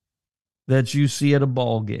with, that you see at a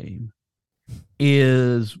ball game,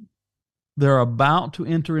 they're about to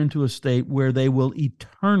enter into a state where they will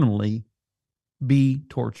eternally be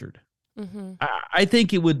tortured? Mm-hmm. I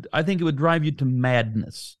think it would drive you to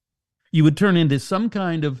madness. You would turn into some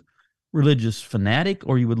kind of religious fanatic,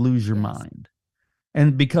 or you would lose your mind.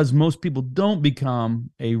 And because most people don't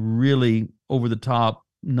become a really over-the-top,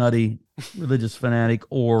 nutty religious fanatic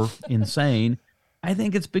or insane, I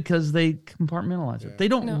think it's because they compartmentalize it. They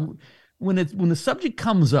don't. No. When the subject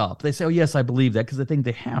comes up, they say, "Oh, yes, I believe that," because they think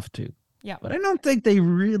they have to. Yeah. But I don't think they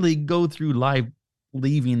really go through life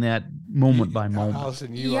leaving that moment by moment.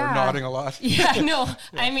 Allison, you are nodding a lot. Yeah, no.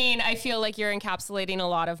 I mean, I feel like you're encapsulating a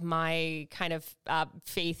lot of my kind of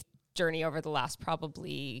faith journey over the last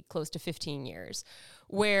probably close to 15 years,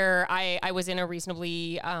 where I was in a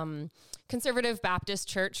reasonably conservative Baptist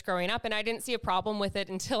church growing up, and I didn't see a problem with it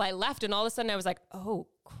until I left, and all of a sudden I was like, oh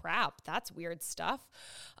crap, that's weird stuff.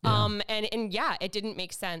 Yeah. And yeah, it didn't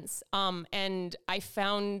make sense. And I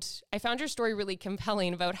found your story really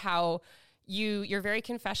compelling about how you're very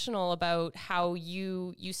confessional about how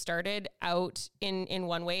you started out in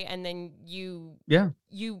one way, and then you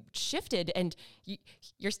shifted, and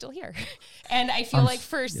you're still here. And I feel like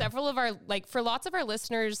for several of our, like for lots of our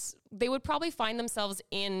listeners, they would probably find themselves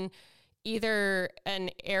in either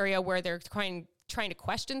an area where they're trying to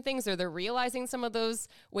question things, or they're realizing some of those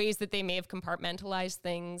ways that they may have compartmentalized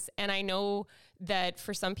things. And I know that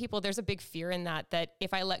for some people, there's a big fear in that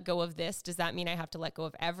if I let go of this, does that mean I have to let go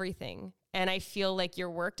of everything? And I feel like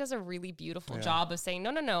your work does a really beautiful job of saying,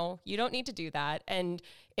 no, you don't need to do that. And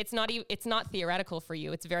it's not theoretical for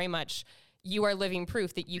you. It's very much, you are living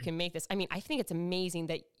proof that you can make this. I mean, I think it's amazing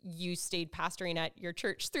that you stayed pastoring at your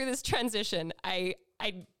church through this transition. I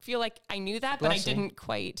feel like I knew that, but I didn't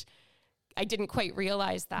quite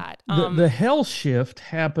realize that. The hell shift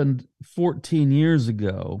happened 14 years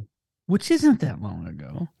ago, which isn't that long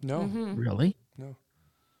ago. No. Mm-hmm. Really? No.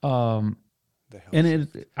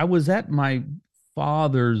 I was at my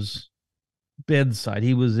father's bedside.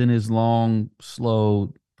 He was in his long,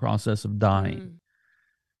 slow process of dying.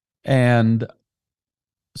 And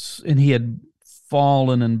he had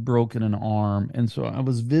fallen and broken an arm. And so I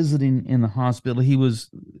was visiting in the hospital. He was,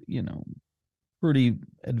 pretty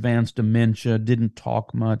advanced dementia, didn't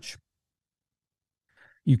talk much.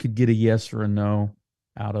 You could get a yes or a no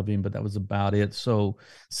out of him, but that was about it. So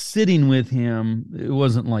sitting with him, it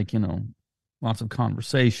wasn't like, lots of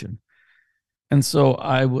conversation. And so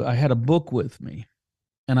I had a book with me,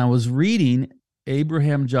 and I was reading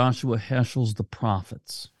Abraham Joshua Heschel's The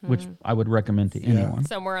Prophets, which I would recommend to anyone.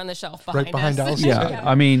 Somewhere on the shelf behind right behind us. us. Yeah.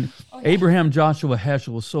 I mean, Abraham Joshua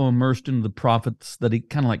Heschel was so immersed into the prophets that he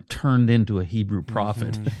kind of like turned into a Hebrew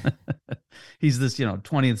prophet. He's this,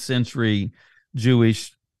 20th century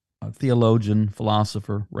Jewish a theologian,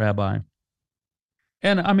 philosopher, rabbi.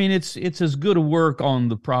 And I mean, it's as good a work on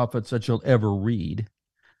the prophets that you'll ever read.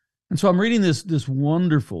 And so I'm reading this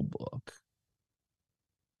wonderful book.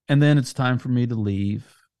 And then it's time for me to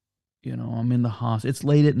leave. I'm in the hospital. It's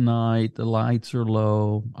late at night. The lights are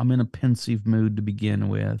low. I'm in a pensive mood to begin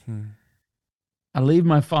with. I leave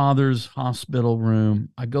my father's hospital room.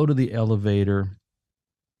 I go to the elevator.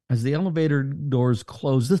 As the elevator doors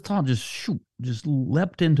close, this thought just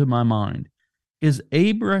leapt into my mind. Is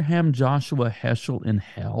Abraham Joshua Heschel in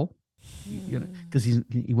hell? Because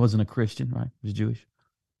he wasn't a Christian, right? He was Jewish.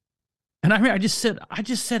 And I just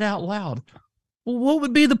said out loud, well, what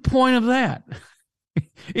would be the point of that?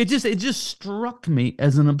 It just struck me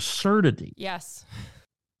as an absurdity. Yes.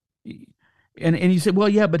 And you said, well,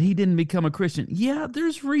 yeah, but he didn't become a Christian. Yeah,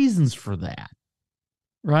 there's reasons for that,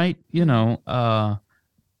 right?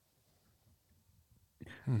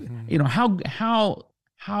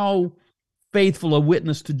 How faithful a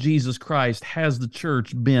witness to Jesus Christ has the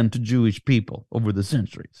church been to Jewish people over the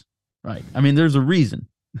centuries, right? I mean, there's a reason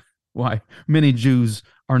why many Jews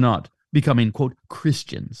are not becoming, quote,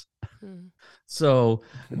 Christians. So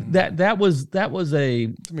that was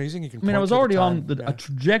it's amazing. You can. I was already on a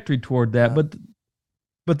trajectory toward that,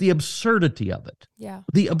 but the absurdity of it. Yeah.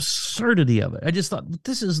 The absurdity of it. I just thought,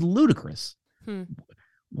 this is ludicrous.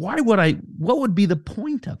 What would be the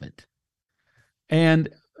point of it? And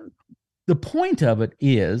the point of it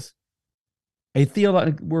is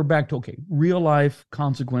we're back to, real life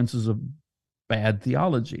consequences of bad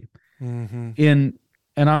theology. And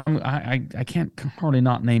I can't hardly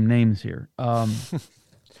not name names here.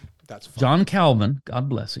 That's fine. John Calvin, God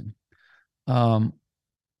bless him,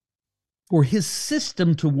 for his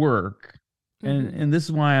system to work, and this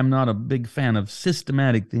is why I'm not a big fan of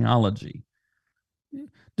systematic theology.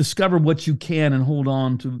 Discover what you can and hold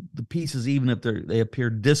on to the pieces, even if they appear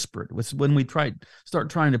disparate. When we start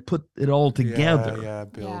trying to put it all together,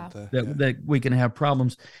 that we can have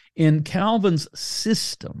problems. In Calvin's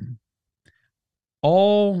system,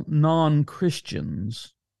 all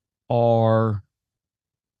non-Christians are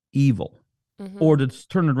evil. Or to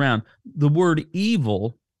turn it around, the word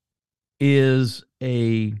evil is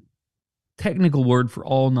a technical word for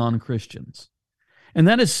all non-Christians. And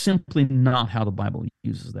that is simply not how the Bible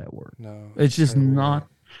uses that word. No, it's just not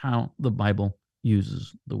how the Bible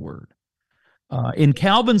uses the word. In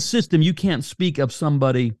Calvin's system, you can't speak of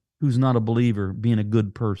somebody who's not a believer being a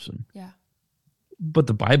good person. Yeah. But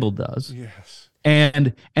the Bible does. Yes.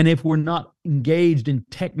 And if we're not engaged in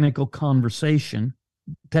technical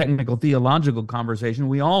theological conversation,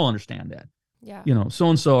 we all understand that. Yeah.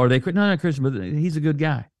 So-and-so, are they not Christian, but he's a good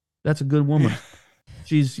guy. That's a good woman.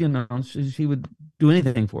 She's, she would do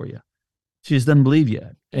anything for you. She just doesn't believe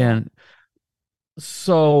yet. And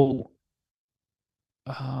so,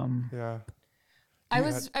 yeah. I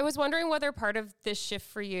was wondering whether part of this shift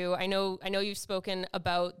for you, I know you've spoken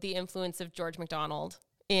about the influence of George MacDonald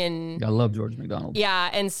I love George MacDonald. Yeah.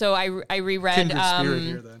 And so I reread,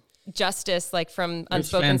 Justice, like from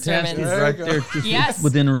Unspoken Sermons. Right yes.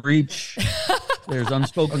 Within reach. There's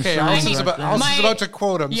Unspoken Sermons. Alice is about to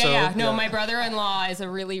quote him. My brother-in-law is a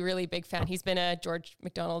really, really big fan. He's been a George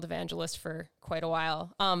MacDonald evangelist for quite a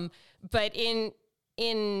while. But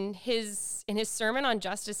in his sermon on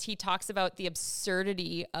justice, he talks about the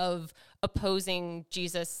absurdity of opposing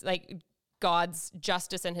Jesus, like God's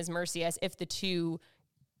justice and his mercy, as if the two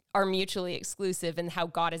are mutually exclusive, and how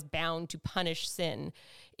God is bound to punish sin.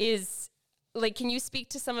 Can you speak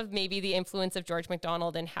to some of maybe the influence of George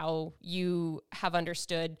MacDonald and how you have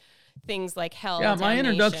understood things like hell? Yeah, my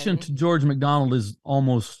introduction to George MacDonald is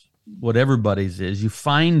almost what everybody's is. You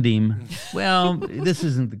find him, well, this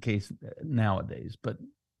isn't the case nowadays, but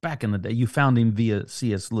back in the day, you found him via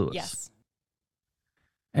C.S. Lewis. Yes.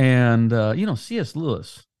 And, C.S.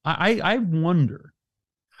 Lewis, I wonder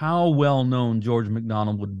how well-known George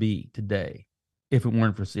MacDonald would be today if it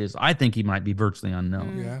weren't for C.S. I think he might be virtually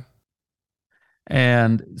unknown. Yeah.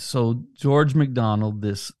 And so George MacDonald,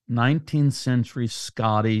 this 19th century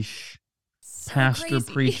Scottish pastor,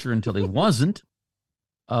 preacher until he wasn't,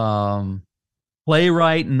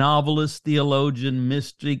 playwright, novelist, theologian,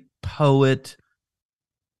 mystic, poet.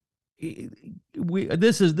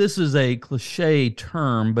 This is a cliche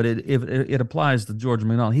term, but it applies to George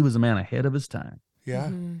MacDonald. He was a man ahead of his time. Yeah.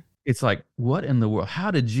 Mm-hmm. It's like, what in the world?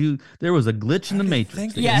 How did you? There was a glitch in the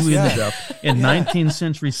matrix that yes. you ended up in 19th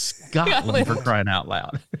century Scotland, for crying out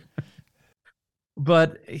loud.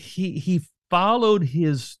 But he followed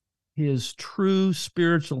his true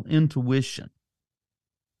spiritual intuition.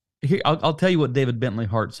 Here, I'll tell you what David Bentley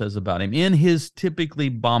Hart says about him in his typically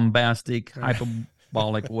bombastic,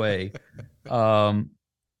 hyperbolic way.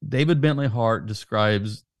 David Bentley Hart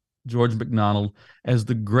describes George MacDonald as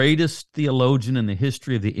the greatest theologian in the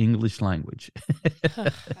history of the English language.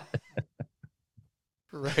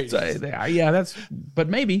 Right. So, but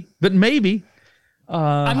maybe.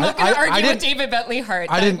 I'm not going to argue with David Bentley Hart.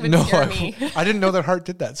 I didn't know that Hart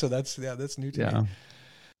did that. So that's new to me.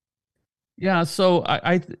 Yeah. So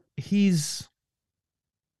he's,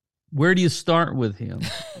 where do you start with him?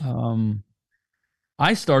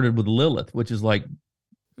 I started with Lilith, which is like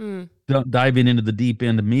diving into the deep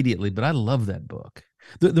end immediately, but I love that book.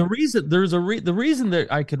 The reason that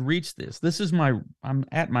I could reach this is I'm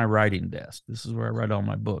at my writing desk. This is where I write all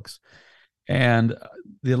my books. And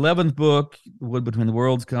the 11th book, Wood Between the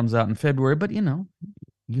Worlds, comes out in February, but you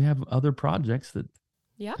have other projects that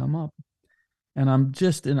come up. And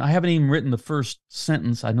I haven't even written the first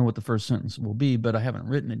sentence. I know what the first sentence will be, but I haven't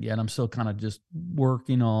written it yet. I'm still kind of just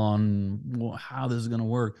working on how this is going to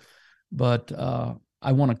work. But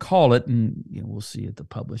I want to call it, and we'll see if the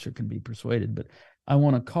publisher can be persuaded, but I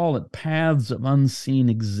want to call it Paths of Unseen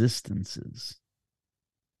Existences.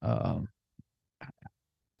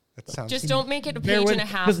 Just don't make it a page and a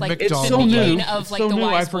half, like it's the so beginning new. of like so the new,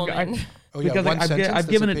 wise woman. Because I've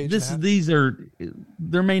given it this. These are,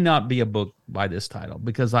 there may not be a book by this title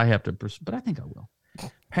because I have to, but I think I will.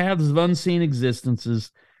 Paths of Unseen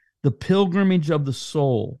Existences, the pilgrimage of the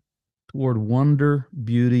soul toward wonder,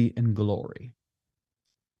 beauty, and glory.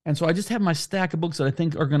 And so I just have my stack of books that I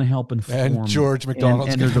think are going to help inform. And George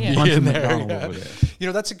MacDonald's and there's a bunch of MacDonald over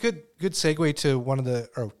there. That's a good segue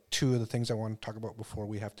to two of the things I want to talk about before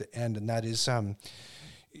we have to end, and that is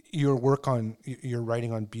your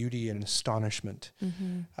writing on beauty and astonishment.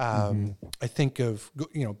 I think of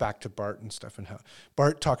back to Barth and stuff, and how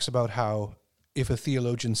Barth talks about how if a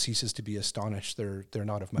theologian ceases to be astonished, they're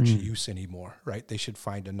not of much use anymore, right? They should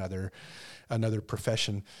find another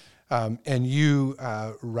profession. And you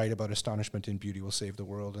write about astonishment in beauty will save the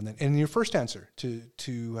world, and then in your first answer to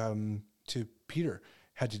Peter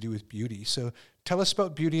had to do with beauty. So tell us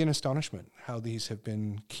about beauty and astonishment, how these have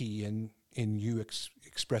been key in you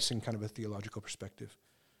expressing kind of a theological perspective.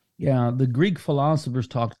 Yeah, the Greek philosophers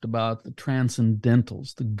talked about the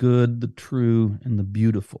transcendentals, the good, the true, and the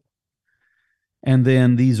beautiful. And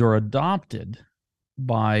then these are adopted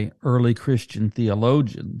by early Christian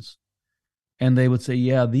theologians. And they would say,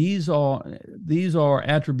 these are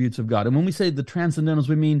attributes of God. And when we say the transcendentals,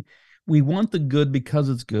 we mean we want the good because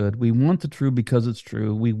it's good. We want the true because it's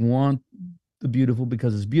true. We want the beautiful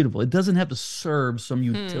because it's beautiful. It doesn't have to serve some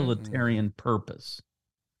utilitarian purpose,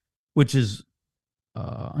 which is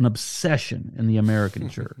an obsession in the American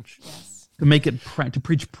church. Yes. To make it to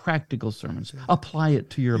preach practical sermons, apply it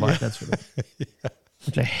to your life. That's what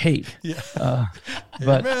which I hate. But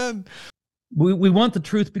Amen. We want the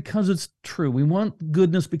truth because it's true. We want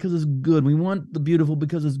goodness because it's good. We want the beautiful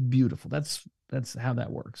because it's beautiful. That's how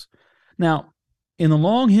that works. Now, in the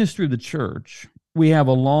long history of the church, we have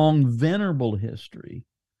a long, venerable history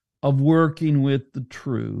of working with the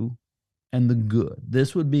true and the good.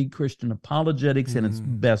 This would be Christian apologetics in its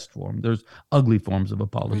best form. There's ugly forms of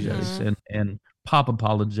apologetics, and pop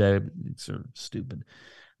apologetics are stupid.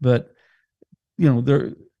 But,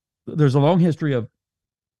 there's a long history of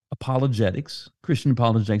apologetics, Christian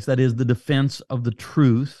apologetics, that is the defense of the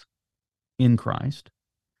truth in Christ.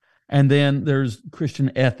 And then there's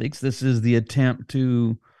Christian ethics. This is the attempt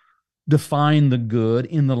to define the good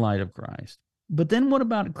in the light of Christ. But then what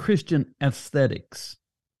about Christian aesthetics?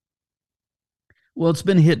 Well, it's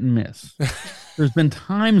been hit and miss. There's been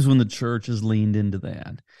times when the church has leaned into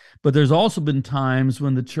that. But there's also been times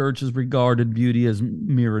when the church has regarded beauty as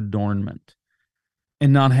mere adornment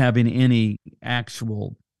and not having any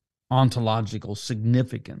actual ontological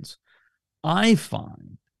significance. I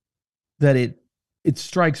find that it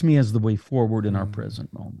strikes me as the way forward in our present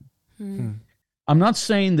moment. I'm not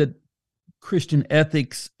saying that Christian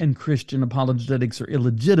ethics and Christian apologetics are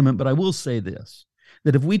illegitimate, but I will say this,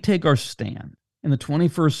 that if we take our stand in the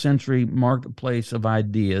 21st century marketplace of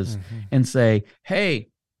ideas and say, hey,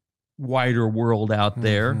 wider world out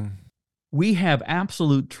there, we have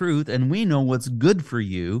absolute truth and we know what's good for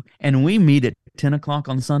you, and we meet at 10 o'clock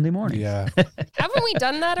on Sunday morning. Yeah. Haven't we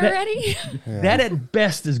done that already? That at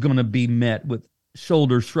best is going to be met with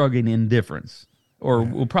shoulder shrugging indifference, or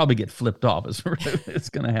we'll probably get flipped off. It's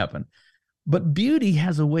going to happen. But beauty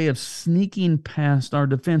has a way of sneaking past our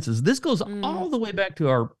defenses. This goes all the way back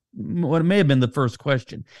to what may have been the first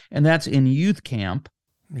question, and that's in youth camp.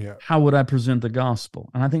 Yeah. How would I present the gospel?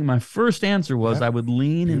 And I think my first answer was I would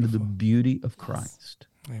lean into the beauty of Christ.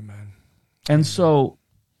 Amen. And so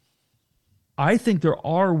I think there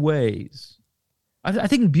are ways I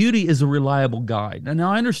think beauty is a reliable guide. And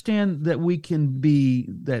now I understand that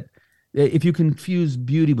if you confuse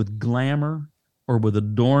beauty with glamour or with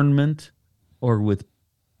adornment or with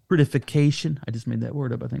prettification, I just made that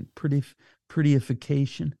word up, I think,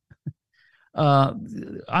 prettyification. I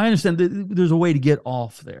understand that there's a way to get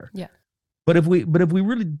off there. Yeah. But if we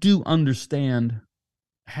really do understand,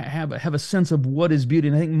 have a sense of what is beauty,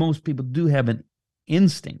 and I think most people do have an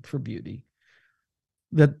instinct for beauty,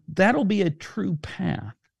 that'll be a true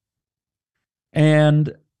path.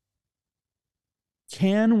 And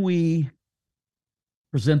can we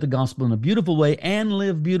present the gospel in a beautiful way and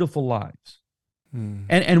live beautiful lives?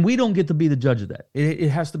 And we don't get to be the judge of that. It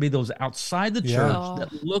has to be those outside the church that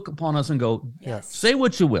look upon us and go, say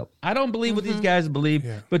what you will. I don't believe what these guys believe,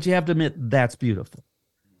 but you have to admit that's beautiful.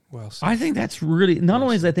 Well said. I think that's really, not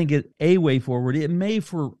only is I think it a way forward, it may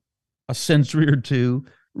for a century or two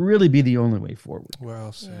really be the only way forward.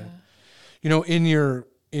 Well said. You know, in your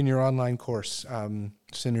online course,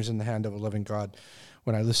 Sinners in the Hand of a Loving God,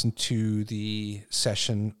 when I listened to the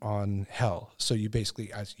session on hell, so you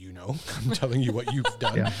basically, as you know, I'm telling you what you've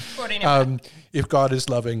done. If God is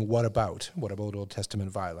loving, what about? What about Old Testament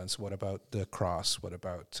violence? What about the cross? What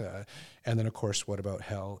about, and then of course, what about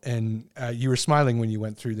hell? And you were smiling when you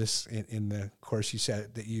went through this in the course. You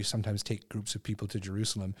said that you sometimes take groups of people to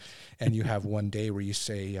Jerusalem, and you have one day where you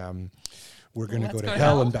say, we're going to go to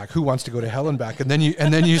hell and back. Who wants to go to hell and back? And then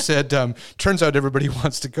you said, turns out everybody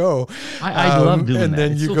wants to go. I love doing that. And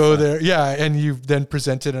then it's you so go fun. there. Yeah. And you then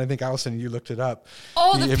presented, and I think Allison, you looked it up.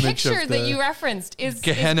 Oh, the picture that you referenced is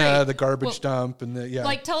Gehenna, the garbage dump. And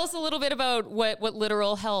like, tell us a little bit about what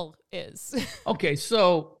literal hell is. Okay.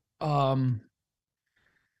 So, the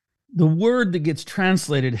word that gets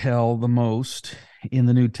translated hell the most in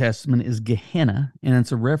the New Testament is Gehenna, and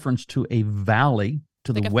it's a reference to a valley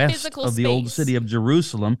to the west of the old city of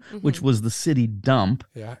Jerusalem, which was the city dump,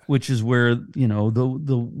 which is where,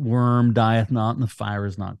 the worm dieth not and the fire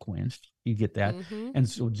is not quenched. You get that? And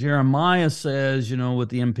so Jeremiah says, with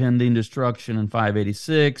the impending destruction in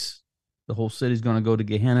 586, the whole city's going to go to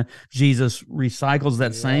Gehenna. Jesus recycles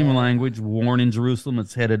that same language, warning Jerusalem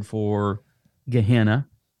it's headed for Gehenna,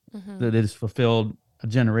 that is fulfilled a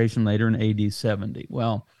generation later in AD 70.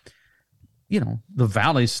 Well, the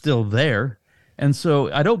valley's still there. And so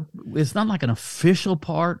it's not like an official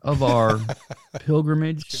part of our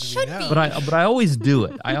pilgrimage, but I always do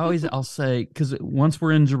it. I'll say, because once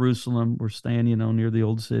we're in Jerusalem, we're staying, near the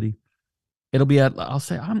old city. It'll be I'll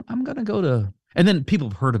say, I'm going to go to, and then people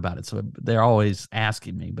have heard about it. So they're always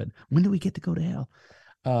asking me, but when do we get to go to hell?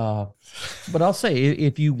 But I'll say,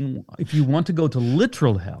 if you want to go to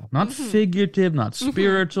literal hell, not figurative, not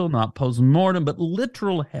spiritual, not post-mortem, but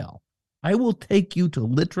literal hell, I will take you to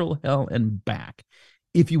literal hell and back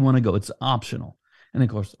if you want to go. It's optional. And of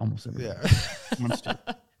course, almost everybody wants to.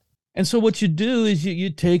 And so what you do is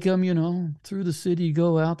you take them, through the city, you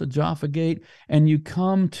go out the Jaffa Gate, and you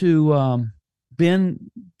come to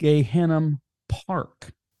Ben Gehenna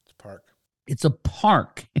Park. It's a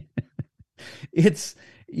park.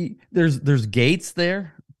 There's gates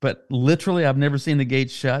there, but literally I've never seen the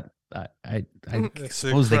gates shut. I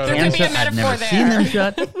suppose they can shut. I've never seen them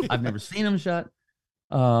shut. I've never seen them shut.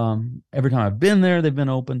 Every time I've been there, they've been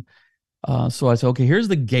open. So I said, okay, here's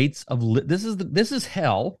the gates of this is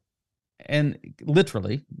hell, and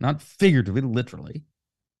literally, not figuratively, literally,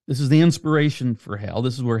 this is the inspiration for hell.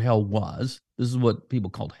 This is where hell was. This is what people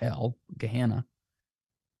called hell, Gehenna.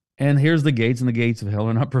 And here's the gates, and the gates of hell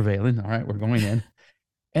are not prevailing. All right, we're going in,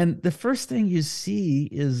 and the first thing you see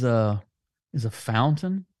is a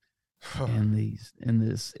fountain. And in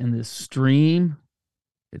this stream,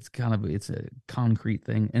 it's a concrete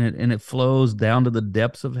thing, and it flows down to the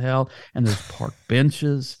depths of hell. And there's park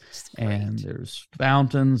benches, and there's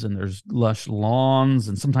fountains, and there's lush lawns,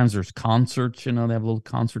 and sometimes there's concerts. They have a little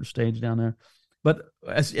concert stage down there. But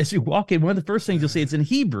as you walk in, one of the first things you'll see, it's in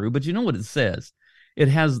Hebrew, but you know what it says.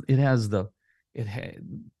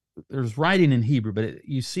 There's writing in Hebrew, but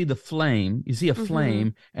you see the flame. You see a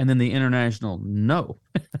flame, and then the international no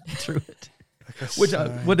through it. Which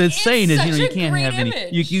what it's saying is, you can't have any.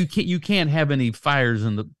 You can't have any fires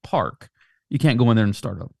in the park. You can't go in there and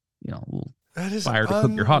start a little fire to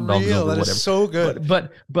cook your hot dogs over. That whatever. Is so good.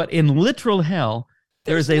 But in literal hell,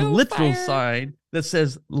 there's a literal sign that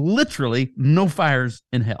says literally no fires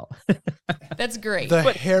in hell. That's great.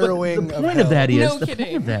 The harrowing the point of hell. The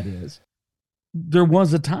point of that is. There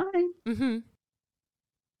was a time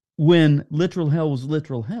when literal hell was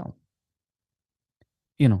literal hell.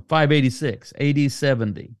 586, AD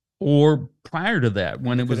 70, or prior to that,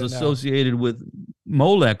 when it was associated with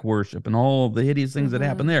Molech worship and all the hideous things that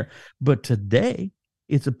happened there. But today,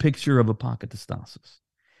 It's a picture of apokatastasis.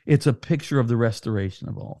 It's a picture of the restoration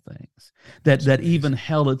of all things. That even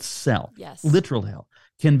hell itself, literal hell,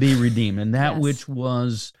 can be redeemed. And that which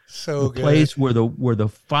was the place where the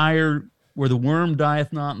fire, where the worm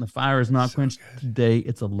dieth not and the fire is not quenched, today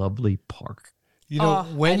it's a lovely park. You know,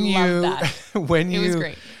 when it was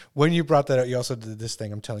great. When you brought that out, you also did this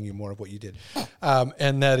thing. I'm telling you more of what you did.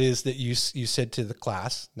 And that is that you said to the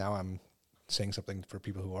class, now I'm saying something for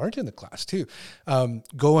people who aren't in the class too,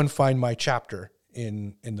 go and find my chapter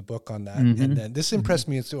in the book on that. And then this impressed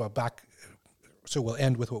me so we'll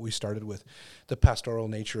end with what we started with, the pastoral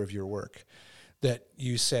nature of your work, that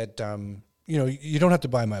you said, you don't have to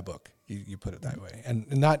buy my book. You put it that way, and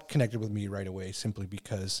not connected with me right away, simply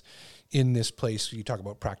because in this place you talk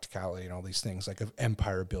about practicality and all these things, like of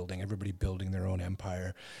empire building, everybody building their own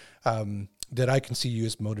empire, that I can see you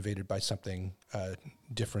as motivated by something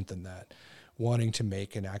different than that, wanting to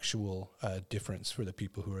make an actual difference for the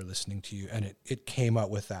people who are listening to you. And it came out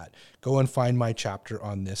with that. Go and find my chapter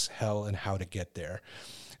on this hell and how to get there.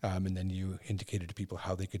 And then you indicated to people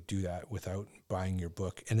how they could do that without buying your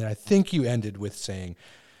book. And then I think you ended with saying,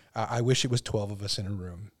 I wish it was 12 of us in a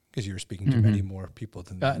room, because you were speaking to many more people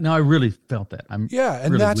than that. No, I really felt that. And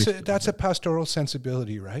really that's a pastoral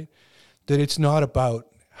sensibility, right? That it's not about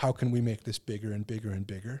how can we make this bigger and bigger and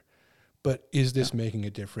bigger, but is this making a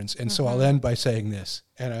difference? And so I'll end by saying this,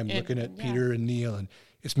 and I'm looking at Peter and Neil, and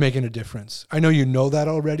it's making a difference. I know you know that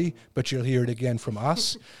already, but you'll hear it again from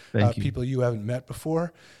us, people you haven't met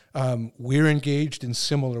before. We're engaged in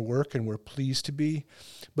similar work, and we're pleased to be.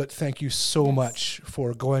 But thank you so much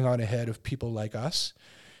for going on ahead of people like us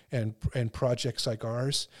and projects like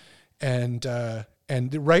ours. And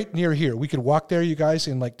right near here, we could walk there, you guys,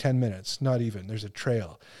 in like 10 minutes, not even. There's a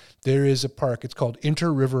trail. There is a park. It's called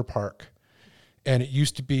Inter River Park, and it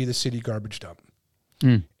used to be the city garbage dump.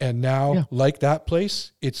 And now, like that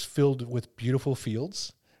place, it's filled with beautiful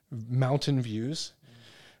fields, mountain views.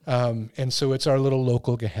 And so it's our little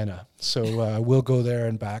local Gehenna. So we'll go there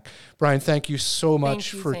and back. Brian, thank you so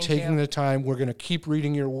much for taking the time. We're going to keep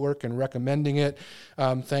reading your work and recommending it.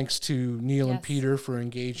 Thanks to Neil and Peter for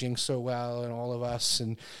engaging so well, and all of us.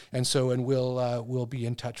 And we'll be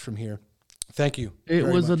in touch from here. Thank you. It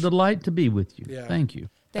was a delight to be with you. Yeah. Thank you.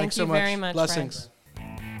 Thanks so much. Very much. Blessings.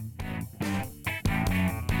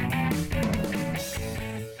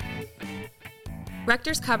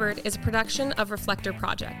 Rector's Cupboard is a production of Reflector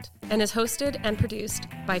Project and is hosted and produced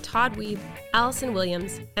by Todd Weeb, Allison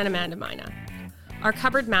Williams, and Amanda Mina. Our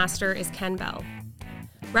cupboard master is Ken Bell.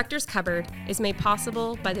 Rector's Cupboard is made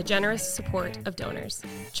possible by the generous support of donors.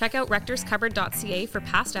 Check out rectorscupboard.ca for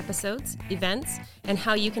past episodes, events, and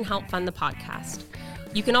how you can help fund the podcast.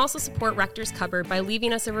 You can also support Rector's Cupboard by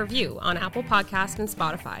leaving us a review on Apple Podcasts and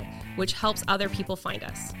Spotify, which helps other people find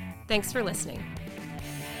us. Thanks for listening.